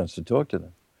get the chance to talk to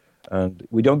them. And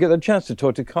we don't get the chance to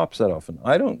talk to cops that often.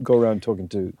 I don't go around talking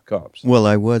to cops. Well,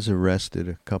 I was arrested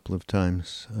a couple of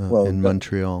times in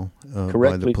Montreal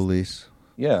by the police.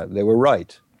 Yeah, they were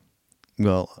right.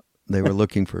 Well, they were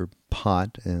looking for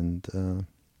pot and...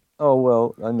 Oh,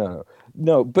 well,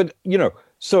 no, but,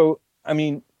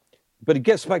 but it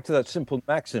gets back to that simple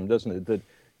maxim, doesn't it? That,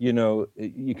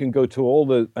 you can go to all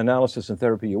the analysis and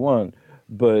therapy you want,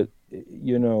 but,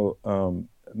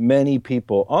 many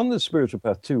people on the spiritual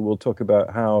path too will talk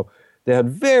about how they had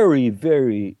very,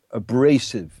 very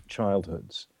abrasive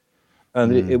childhoods.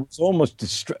 And it was almost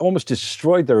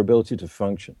destroyed their ability to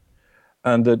function.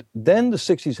 And that then the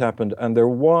 60s happened and there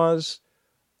was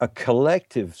a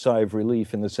collective sigh of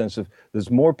relief in the sense of there's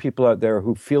more people out there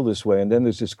who feel this way. And then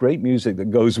there's this great music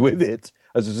that goes with it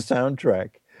as a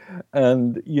soundtrack.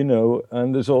 And,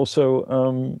 and there's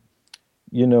also,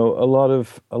 a lot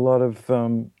of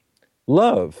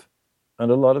love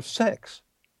and a lot of sex.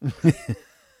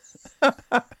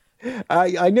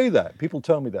 I knew that. People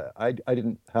tell me that. I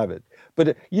didn't have it.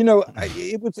 But,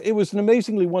 it was an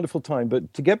amazingly wonderful time.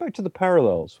 But to get back to the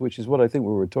parallels, which is what I think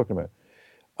we were talking about,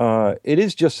 it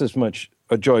is just as much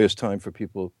a joyous time for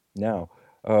people now.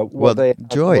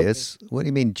 Joyous? What do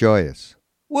you mean joyous?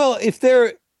 Well, if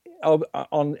they're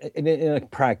in a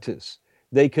practice,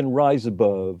 they can rise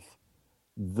above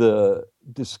the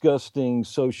disgusting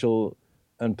social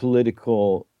and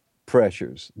political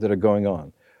pressures that are going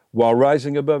on. While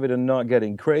rising above it and not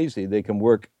getting crazy, they can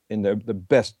work in to the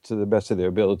best of their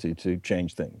ability to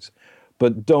change things,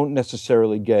 but don't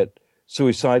necessarily get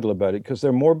suicidal about it because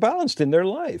they're more balanced in their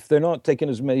life. They're not taking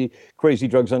as many crazy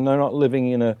drugs and they're not living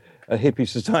in a hippie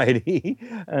society.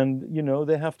 And,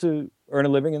 they have to earn a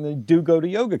living and they do go to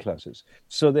yoga classes.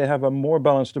 So they have a more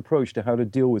balanced approach to how to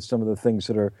deal with some of the things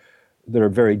that are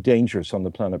very dangerous on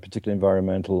the planet, particularly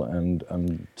environmental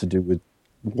and to do with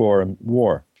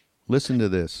war. Listen to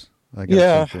this. I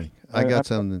got something.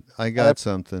 I got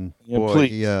something. Yeah, boy,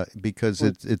 please. yeah, because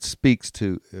it speaks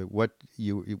to what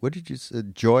did you say?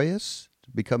 Joyous?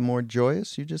 Become more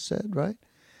joyous, you just said, right?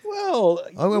 Well,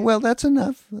 well, that's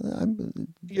enough.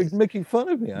 You're making fun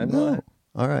of me. I'm not.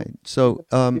 All right. So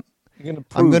I'm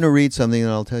going to read something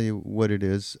and I'll tell you what it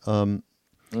is. All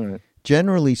right.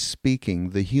 Generally speaking,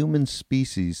 the human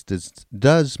species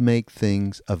does make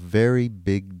things a very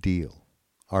big deal.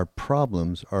 Our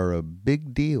problems are a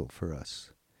big deal for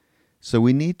us. So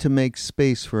we need to make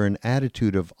space for an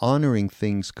attitude of honoring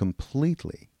things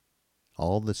completely,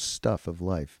 all the stuff of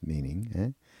life,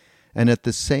 meaning, and at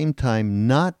the same time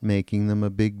not making them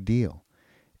a big deal.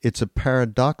 It's a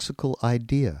paradoxical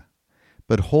idea,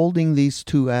 but holding these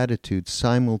two attitudes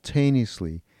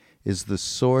simultaneously is the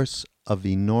source of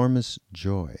enormous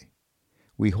joy.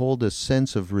 We hold a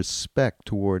sense of respect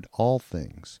toward all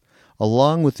things,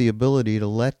 along with the ability to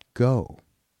let go.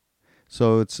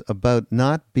 So it's about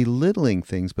not belittling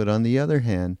things, but on the other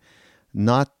hand,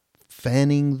 not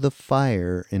fanning the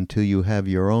fire until you have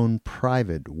your own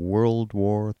private World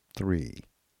War III.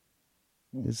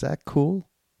 Is that cool?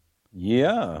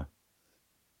 Yeah,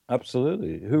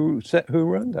 absolutely. Who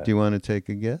run that? Do you want to take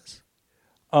a guess?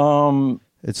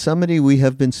 It's somebody we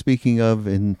have been speaking of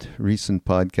in recent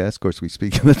podcasts. Of course, we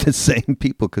speak about the same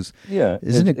people because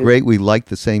isn't it great we like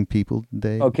the same people,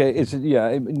 Dave? Okay, it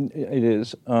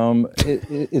is.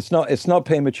 It's not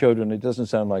Pema Chodron. It doesn't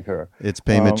sound like her. It's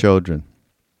Pema Chodron.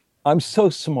 I'm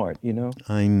so smart,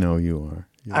 I know you are.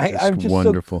 I'm just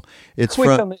wonderful. So it's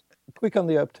quick on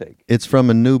the uptake. It's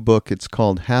from a new book. It's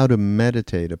called How to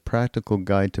Meditate: A Practical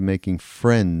Guide to Making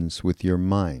Friends with Your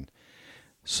Mind.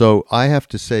 So I have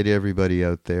to say to everybody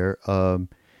out there,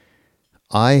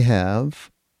 I have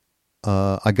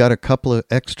I got a couple of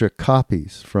extra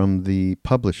copies from the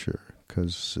publisher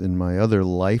because in my other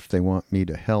life they want me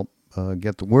to help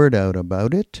get the word out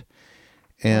about it.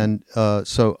 And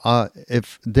so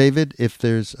if David, if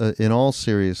there's in all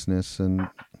seriousness, and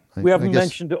we haven't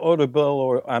mentioned Audible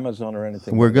or Amazon or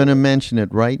anything. We're going to mention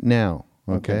it right now,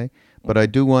 okay? But I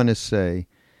do want to say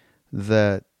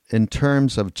that in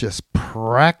terms of just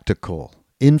practical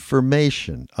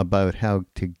information about how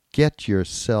to get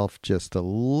yourself just a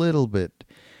little bit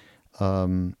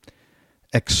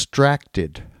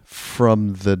extracted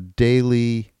from the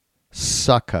daily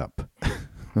suck up,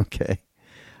 okay?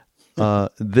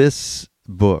 This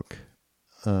book,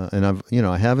 and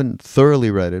I haven't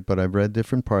thoroughly read it, but I've read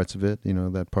different parts of it.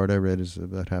 That part I read is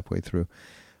about halfway through.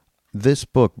 This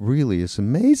book really is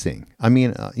amazing. I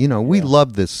mean, we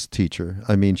love this teacher.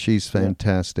 I mean, she's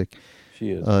fantastic. She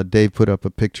is. Dave put up a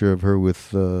picture of her with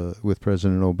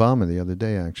President Obama the other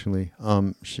day, actually.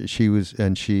 She was,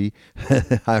 and she,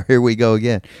 here we go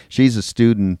again. She's a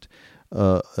student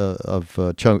of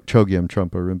Chogyam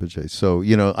Trungpa Rinpoche. So,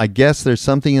 I guess there's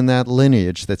something in that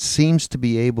lineage that seems to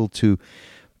be able to,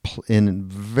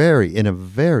 in a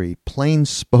very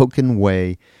plain-spoken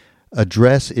way,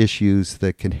 address issues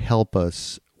that can help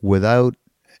us without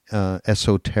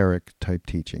esoteric type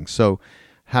teaching. So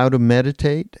how to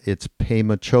meditate, it's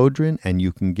Pema Chodron, and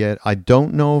you can get, I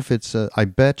don't know if it's, I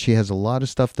bet she has a lot of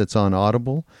stuff that's on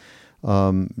Audible.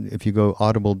 If you go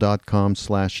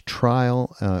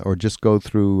audible.com/trial or just go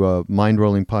through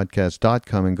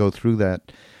mindrollingpodcast.com and go through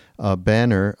that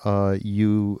banner,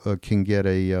 you can get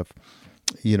a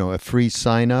free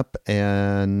sign up,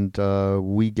 and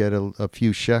we get a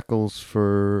few shekels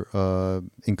for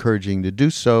encouraging to do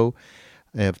so.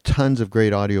 I have tons of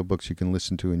great audiobooks you can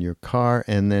listen to in your car.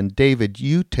 And then, David,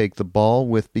 you take the ball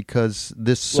because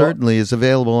this certainly is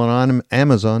available on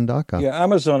Amazon.com. Yeah,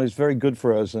 Amazon is very good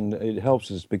for us, and it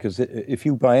helps us because if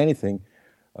you buy anything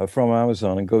from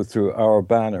Amazon and go through our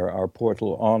banner, our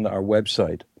portal on our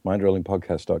website,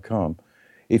 mindrollingpodcast.com,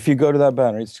 if you go to that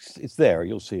banner, it's there.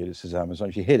 You'll see it. It says Amazon.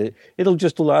 If you hit it, it'll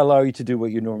just allow you to do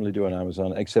what you normally do on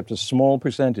Amazon, except a small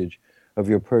percentage of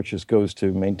your purchase goes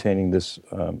to maintaining this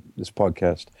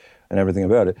podcast and everything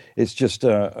about it. It's just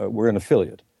we're an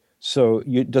affiliate, so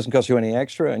it doesn't cost you any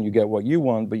extra, and you get what you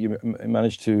want, but you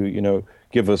manage to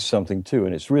give us something too,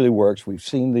 and it really works. We've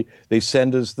seen they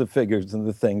send us the figures and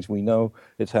the things. We know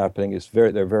it's happening.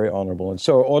 They're very honorable, and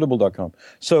so Audible.com.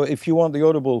 So if you want the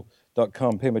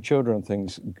Audible.com Pema Chodron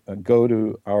things, go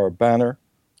to our banner,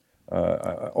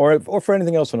 or for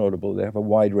anything else on Audible. They have a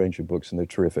wide range of books, and they're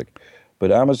terrific.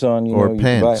 But Amazon,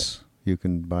 pants. You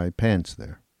can buy pants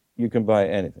there. You can buy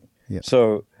anything. Yeah.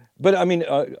 So, but I mean,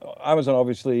 Amazon,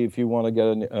 obviously, if you want to get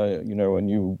a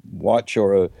new watch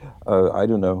or I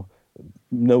don't know,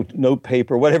 note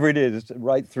paper, whatever it is,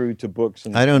 right through to books.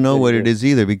 And I don't know what it is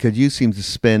either, because you seem to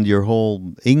spend your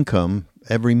whole income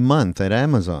every month at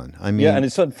Amazon. I mean, yeah, and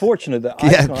it's unfortunate that I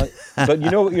can't. But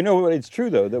you know what? It's true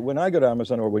though that when I go to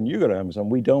Amazon or when you go to Amazon,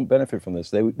 we don't benefit from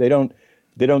this. They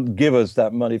don't give us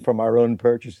that money from our own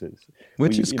purchases,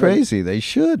 which is crazy. They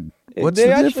should. What's the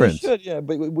difference? Should, yeah,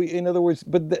 but in other words,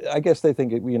 I guess they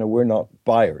think we're not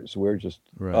buyers. We're just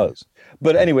us.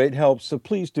 But anyway, it helps. So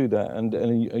please do that, and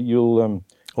you'll.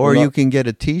 Or you can get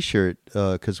a T-shirt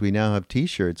because we now have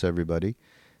T-shirts. Everybody.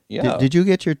 Yeah. Did you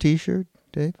get your T-shirt,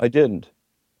 Dave? I didn't.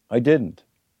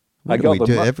 What I got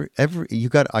the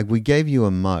mug. We gave you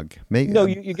a mug. Maybe. No,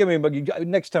 you give me a mug.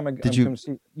 Next time come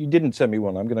see, you didn't send me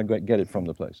one. I'm going to get it from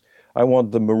the place. I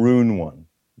want the maroon one,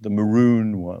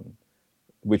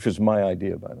 which was my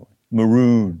idea, by the way.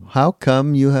 Maroon. How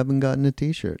come you haven't gotten a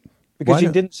T-shirt? Because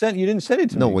you didn't send it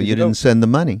to me. No, well, you didn't send the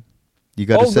money. You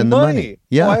got to send the money.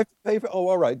 Yeah. I have to pay for. Oh,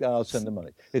 all right. I'll send the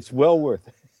money. It's well worth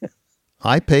it.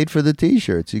 I paid for the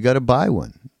T-shirts. You got to buy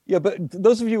one. Yeah, but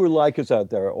those of you who like us out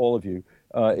there, all of you.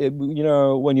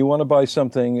 When you want to buy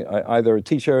something, either a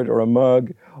T-shirt or a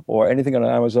mug or anything on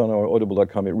Amazon or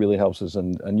Audible.com, it really helps us,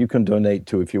 and you can donate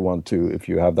too if you want to, if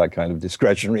you have that kind of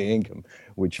discretionary income,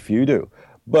 which few do.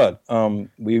 But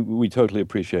we totally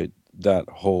appreciate that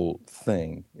whole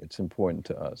thing. It's important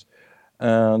to us.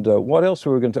 And what else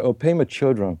were we going to? Pema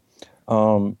Chodron.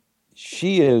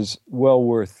 She is well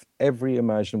worth every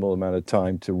imaginable amount of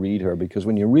time to read her, because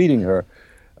when you're reading her,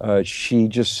 she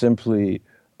just simply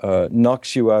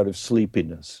knocks you out of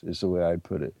sleepiness, is the way I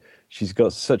put it. She's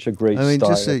got such a great style.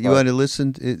 Just you want to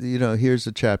listen, here's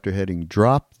a chapter heading,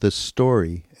 Drop the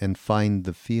Story and Find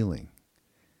the Feeling.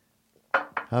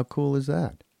 How cool is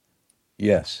that?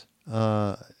 Yes.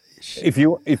 If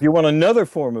you want another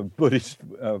form of Buddhist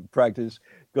practice,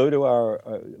 go to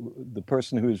the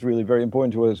person who is really very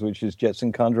important to us, which is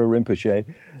Jetsun Khandro Rinpoche,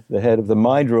 the head of the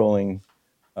mind rolling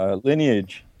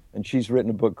lineage, and she's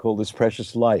written a book called This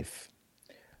Precious Life,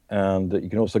 and you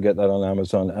can also get that on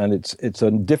Amazon. And it's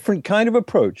a different kind of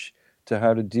approach to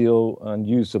how to deal and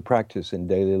use the practice in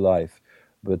daily life.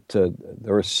 But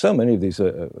there are so many of these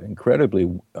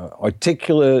incredibly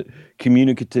articulate,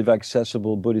 communicative,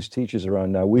 accessible Buddhist teachers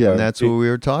around now. And that's what we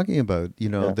were talking about,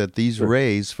 that these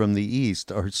rays from the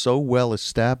East are so well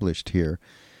established here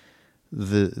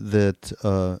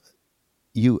that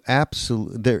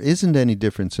there isn't any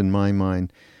difference in my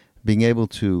mind being able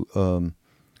to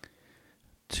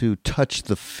touch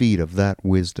the feet of that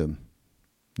wisdom.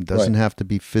 It doesn't have to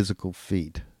be physical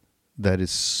feet. That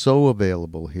is so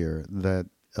available here that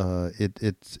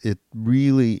it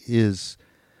really is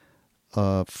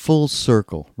full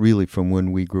circle, really, from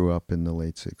when we grew up in the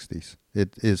late 60s.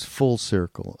 It is full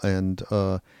circle. And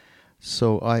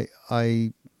so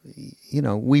we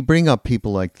bring up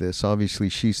people like this. Obviously,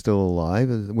 she's still alive.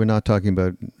 We're not talking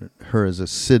about her as a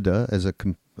siddha, as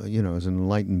an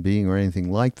enlightened being or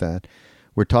anything like that.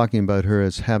 We're talking about her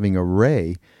as having a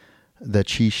ray that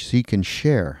she can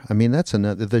share. I mean, that's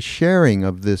the sharing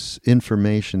of this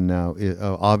information now,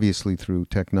 obviously through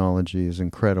technology, is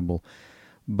incredible.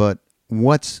 But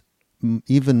what's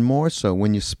even more so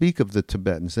when you speak of the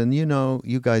Tibetans, and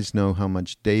you guys know how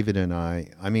much David and I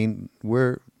mean,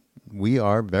 we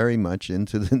are very much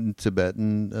into the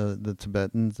Tibetans, the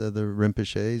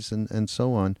Rinpoches, and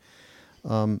so on.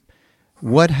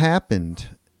 What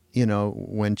happened,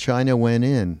 when China went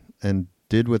in and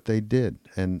did what they did,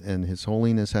 and His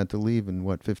Holiness had to leave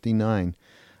in 59,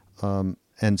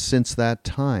 and since that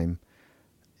time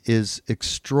is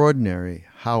extraordinary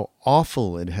how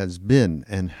awful it has been,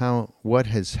 and what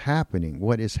is happening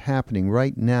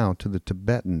right now to the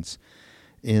Tibetans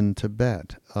in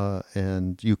Tibet,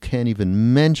 and you can't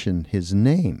even mention his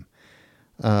name,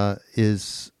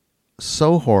 is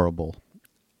so horrible.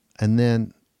 And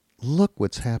then look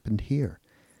what's happened here,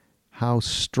 how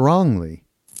strongly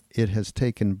it has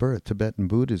taken birth, Tibetan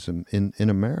Buddhism in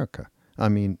America. I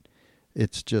mean,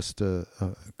 it's just a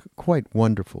quite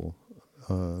wonderful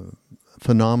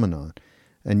phenomenon.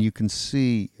 And you can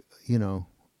see,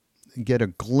 get a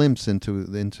glimpse into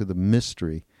the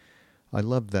mystery. I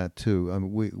love that too. I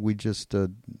mean, we just,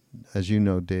 as you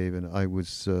know, Dave, and I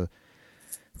was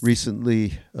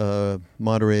recently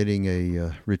moderating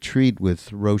a retreat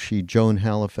with Roshi Joan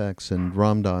Halifax and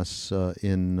Ram Dass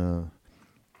in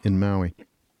Maui.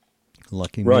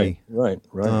 Lucky me. Right.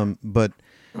 But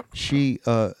she,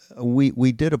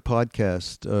 we did a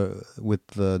podcast with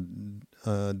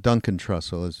Duncan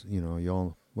Trussell, as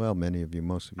many of you,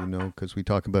 most of you know, because we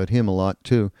talk about him a lot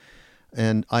too.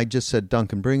 And I just said,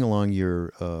 Duncan, bring along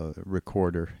your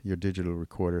recorder, your digital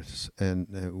recorder.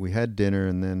 And we had dinner,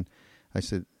 and then I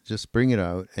said, just bring it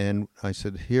out. And I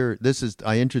said,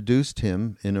 I introduced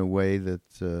him in a way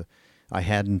that I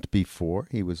hadn't before.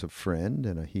 He was a friend,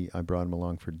 and I brought him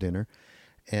along for dinner,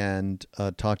 and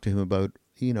talked to him about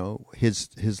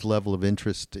his level of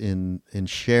interest in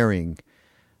sharing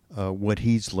what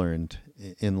he's learned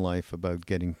in life about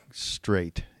getting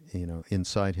straight,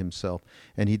 inside himself.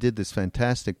 And he did this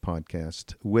fantastic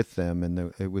podcast with them,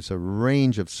 and it was a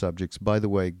range of subjects. By the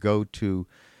way, go to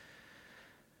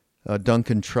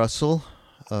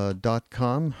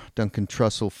DuncanTrussell.com, Duncan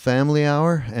Trussell Family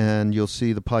Hour, and you'll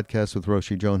see the podcast with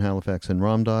Roshi Joan Halifax and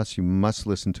Ram Dass. You must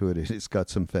listen to it. It's got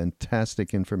some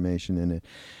fantastic information in it.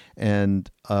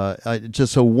 And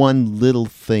just one little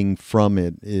thing from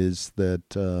it is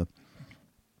that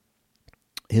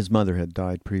his mother had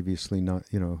died previously, a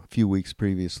few weeks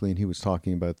previously, and he was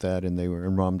talking about that, and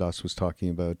Ram Dass was talking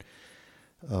about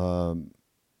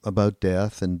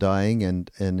death and dying, and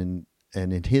in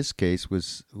his case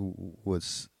was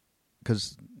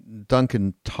because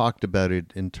Duncan talked about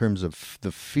it in terms of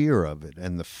the fear of it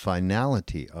and the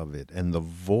finality of it and the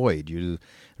void. And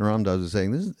Ram Dass was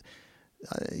saying,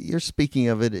 you're speaking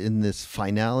of it in this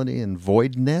finality and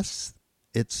voidness.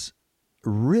 It's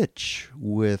rich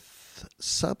with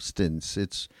substance.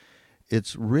 It's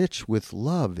rich with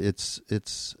love. You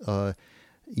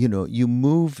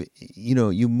move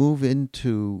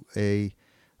into a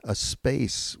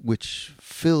space which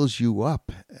fills you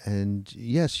up, and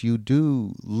yes, you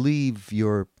do leave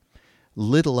your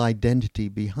little identity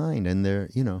behind.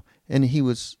 And and he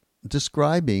was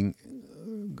describing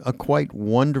a quite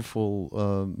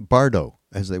wonderful bardo,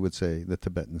 as they would say, the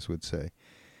Tibetans would say.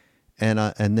 And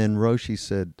then Roshi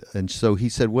said, and so he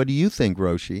said, "What do you think,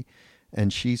 Roshi?"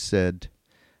 And she said,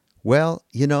 "Well,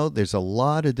 there's a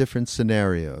lot of different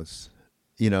scenarios.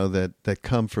 that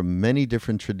come from many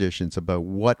different traditions about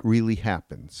what really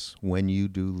happens when you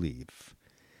do leave.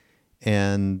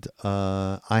 And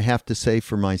I have to say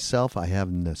for myself, I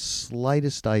haven't the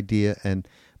slightest idea,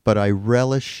 but I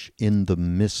relish in the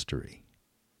mystery.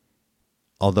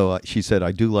 Although she said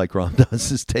I do like Ram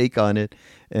Dass's take on it,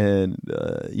 and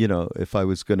if I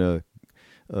was going to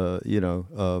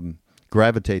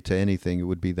gravitate to anything, it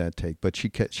would be that take. But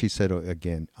she said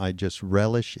again, I just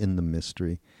relish in the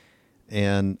mystery,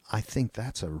 and I think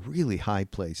that's a really high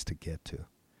place to get to.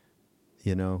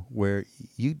 Where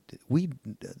we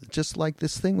just like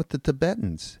this thing with the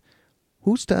Tibetans.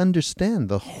 Who's to understand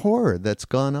the horror that's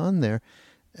gone on there,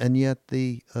 and yet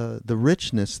the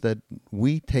richness that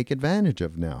we take advantage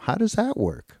of now? How does that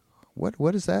work?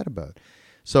 What is that about?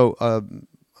 So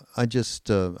I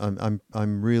just I'm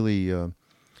really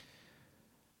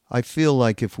I feel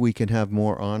like if we can have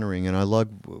more honoring, and I love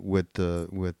what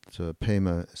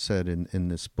Pema said in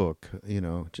this book,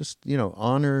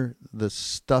 honor the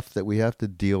stuff that we have to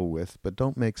deal with, but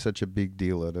don't make such a big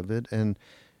deal out of it, and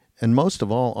most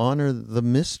of all, honor the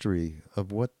mystery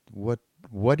of what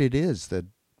it is that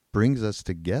brings us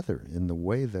together in the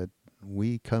way that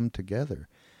we come together,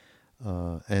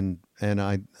 and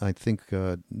I think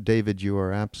David, you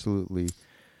are absolutely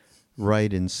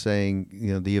right in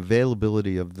saying, the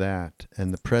availability of that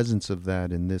and the presence of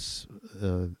that in this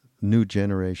new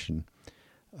generation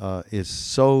is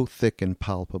so thick and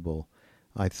palpable.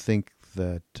 I think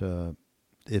that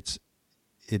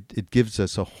it gives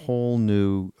us a whole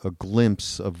new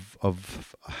glimpse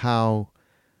of how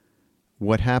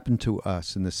what happened to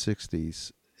us in the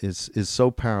 60s is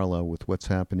so parallel with what's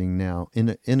happening now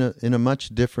in a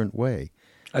much different way.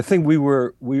 I think we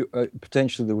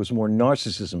potentially there was more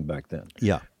narcissism back then.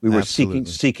 Yeah, we were absolutely.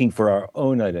 seeking for our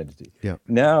own identity. Yeah.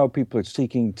 Now people are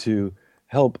seeking to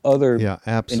help other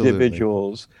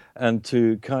individuals and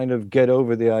to kind of get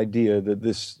over the idea that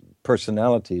this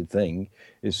personality thing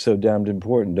is so damned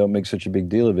important. Don't make such a big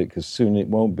deal of it, because soon it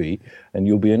won't be, and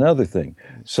you'll be another thing.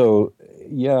 So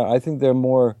I think they're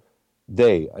more.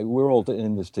 We're all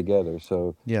in this together,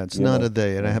 so it's not a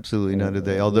day, and absolutely not a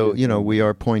day. Although we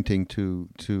are pointing to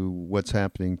what's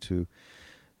happening to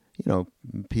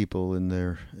people in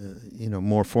their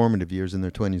more formative years, in their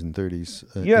 20s and 30s.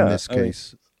 In this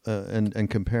case, and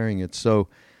comparing it. So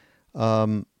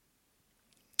honor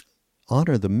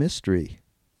the mystery,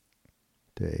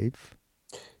 Dave.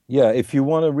 Yeah, if you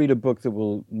want to read a book that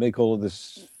will make all of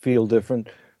this feel different,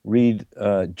 read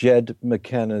Jed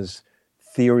McKenna's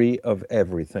Theory of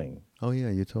Everything. Oh yeah,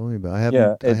 you told me about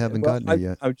it. I haven't gotten it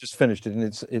yet. I've just finished it, and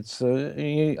it's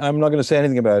I'm not going to say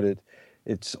anything about it.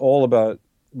 It's all about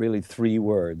really 3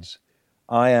 words: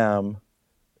 I am,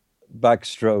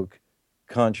 backstroke,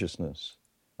 consciousness.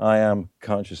 I am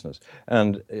consciousness.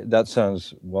 And that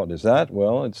sounds, what is that?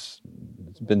 Well, it's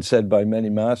been said by many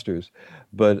masters,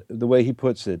 but the way he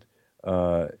puts it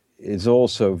is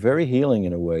also very healing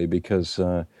in a way, because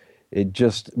it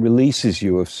just releases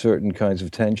you of certain kinds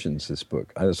of tensions, this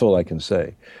book. That's all I can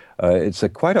say. It's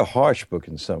quite a harsh book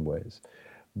in some ways,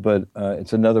 but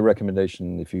it's another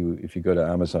recommendation. If you go to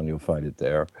Amazon, you'll find it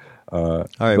there. All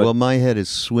right. Well, my head is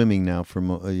swimming now from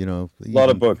a lot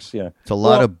of books. Yeah, it's a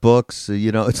lot of books.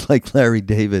 It's like Larry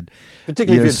David,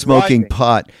 particularly if you're smoking driving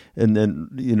pot and then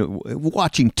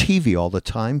watching TV all the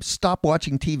time. Stop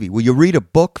watching TV. Will you read a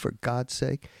book, for God's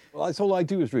sake? Well, that's all I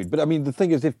do is read. But I mean, the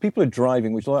thing is, if people are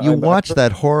driving, which you watch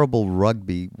that horrible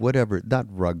rugby, whatever, not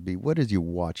rugby. What did you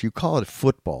watch? You call it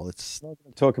football. I'm not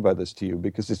going to talk about this to you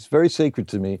because it's very sacred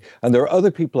to me. And there are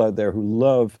other people out there who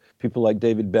love people like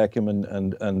David Beckham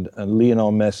and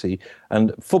Lionel Messi.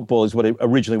 And football is what it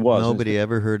originally was. Nobody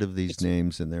ever heard of these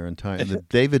names in their entire.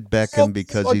 David Beckham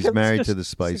because he's married to the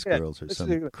Spice Girls or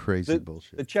some crazy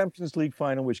bullshit. The Champions League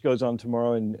final, which goes on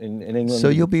tomorrow in England. So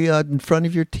you'll be in front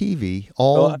of your TV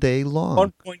all day long.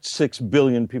 1.6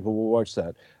 billion people will watch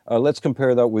that. Let's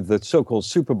compare that with the so-called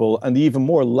Super Bowl and the even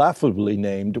more laughably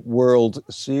named World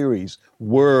Series.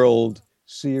 World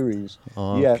Series.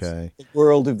 Okay. Yes, the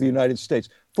world of the United States.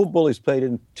 Football is played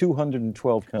in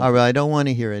 212 countries. All right, I don't want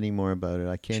to hear any more about it.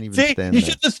 I can't even stand that. You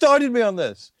should have started me on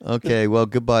this. Okay, well,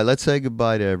 goodbye. Let's say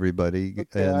goodbye to everybody.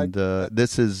 Okay, and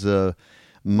this is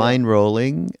Mind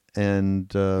Rolling,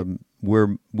 and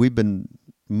we've been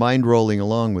mind rolling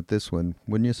along with this one,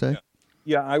 wouldn't you say?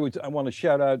 Yeah, I want to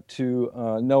shout out to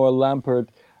Noah Lampert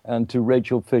and to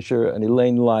Rachel Fisher and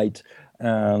Elaine Light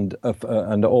and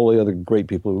all the other great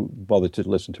people who bothered to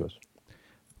listen to us.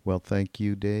 Well, thank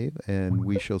you, Dave, and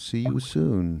we shall see you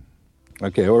soon.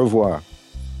 Okay, au revoir.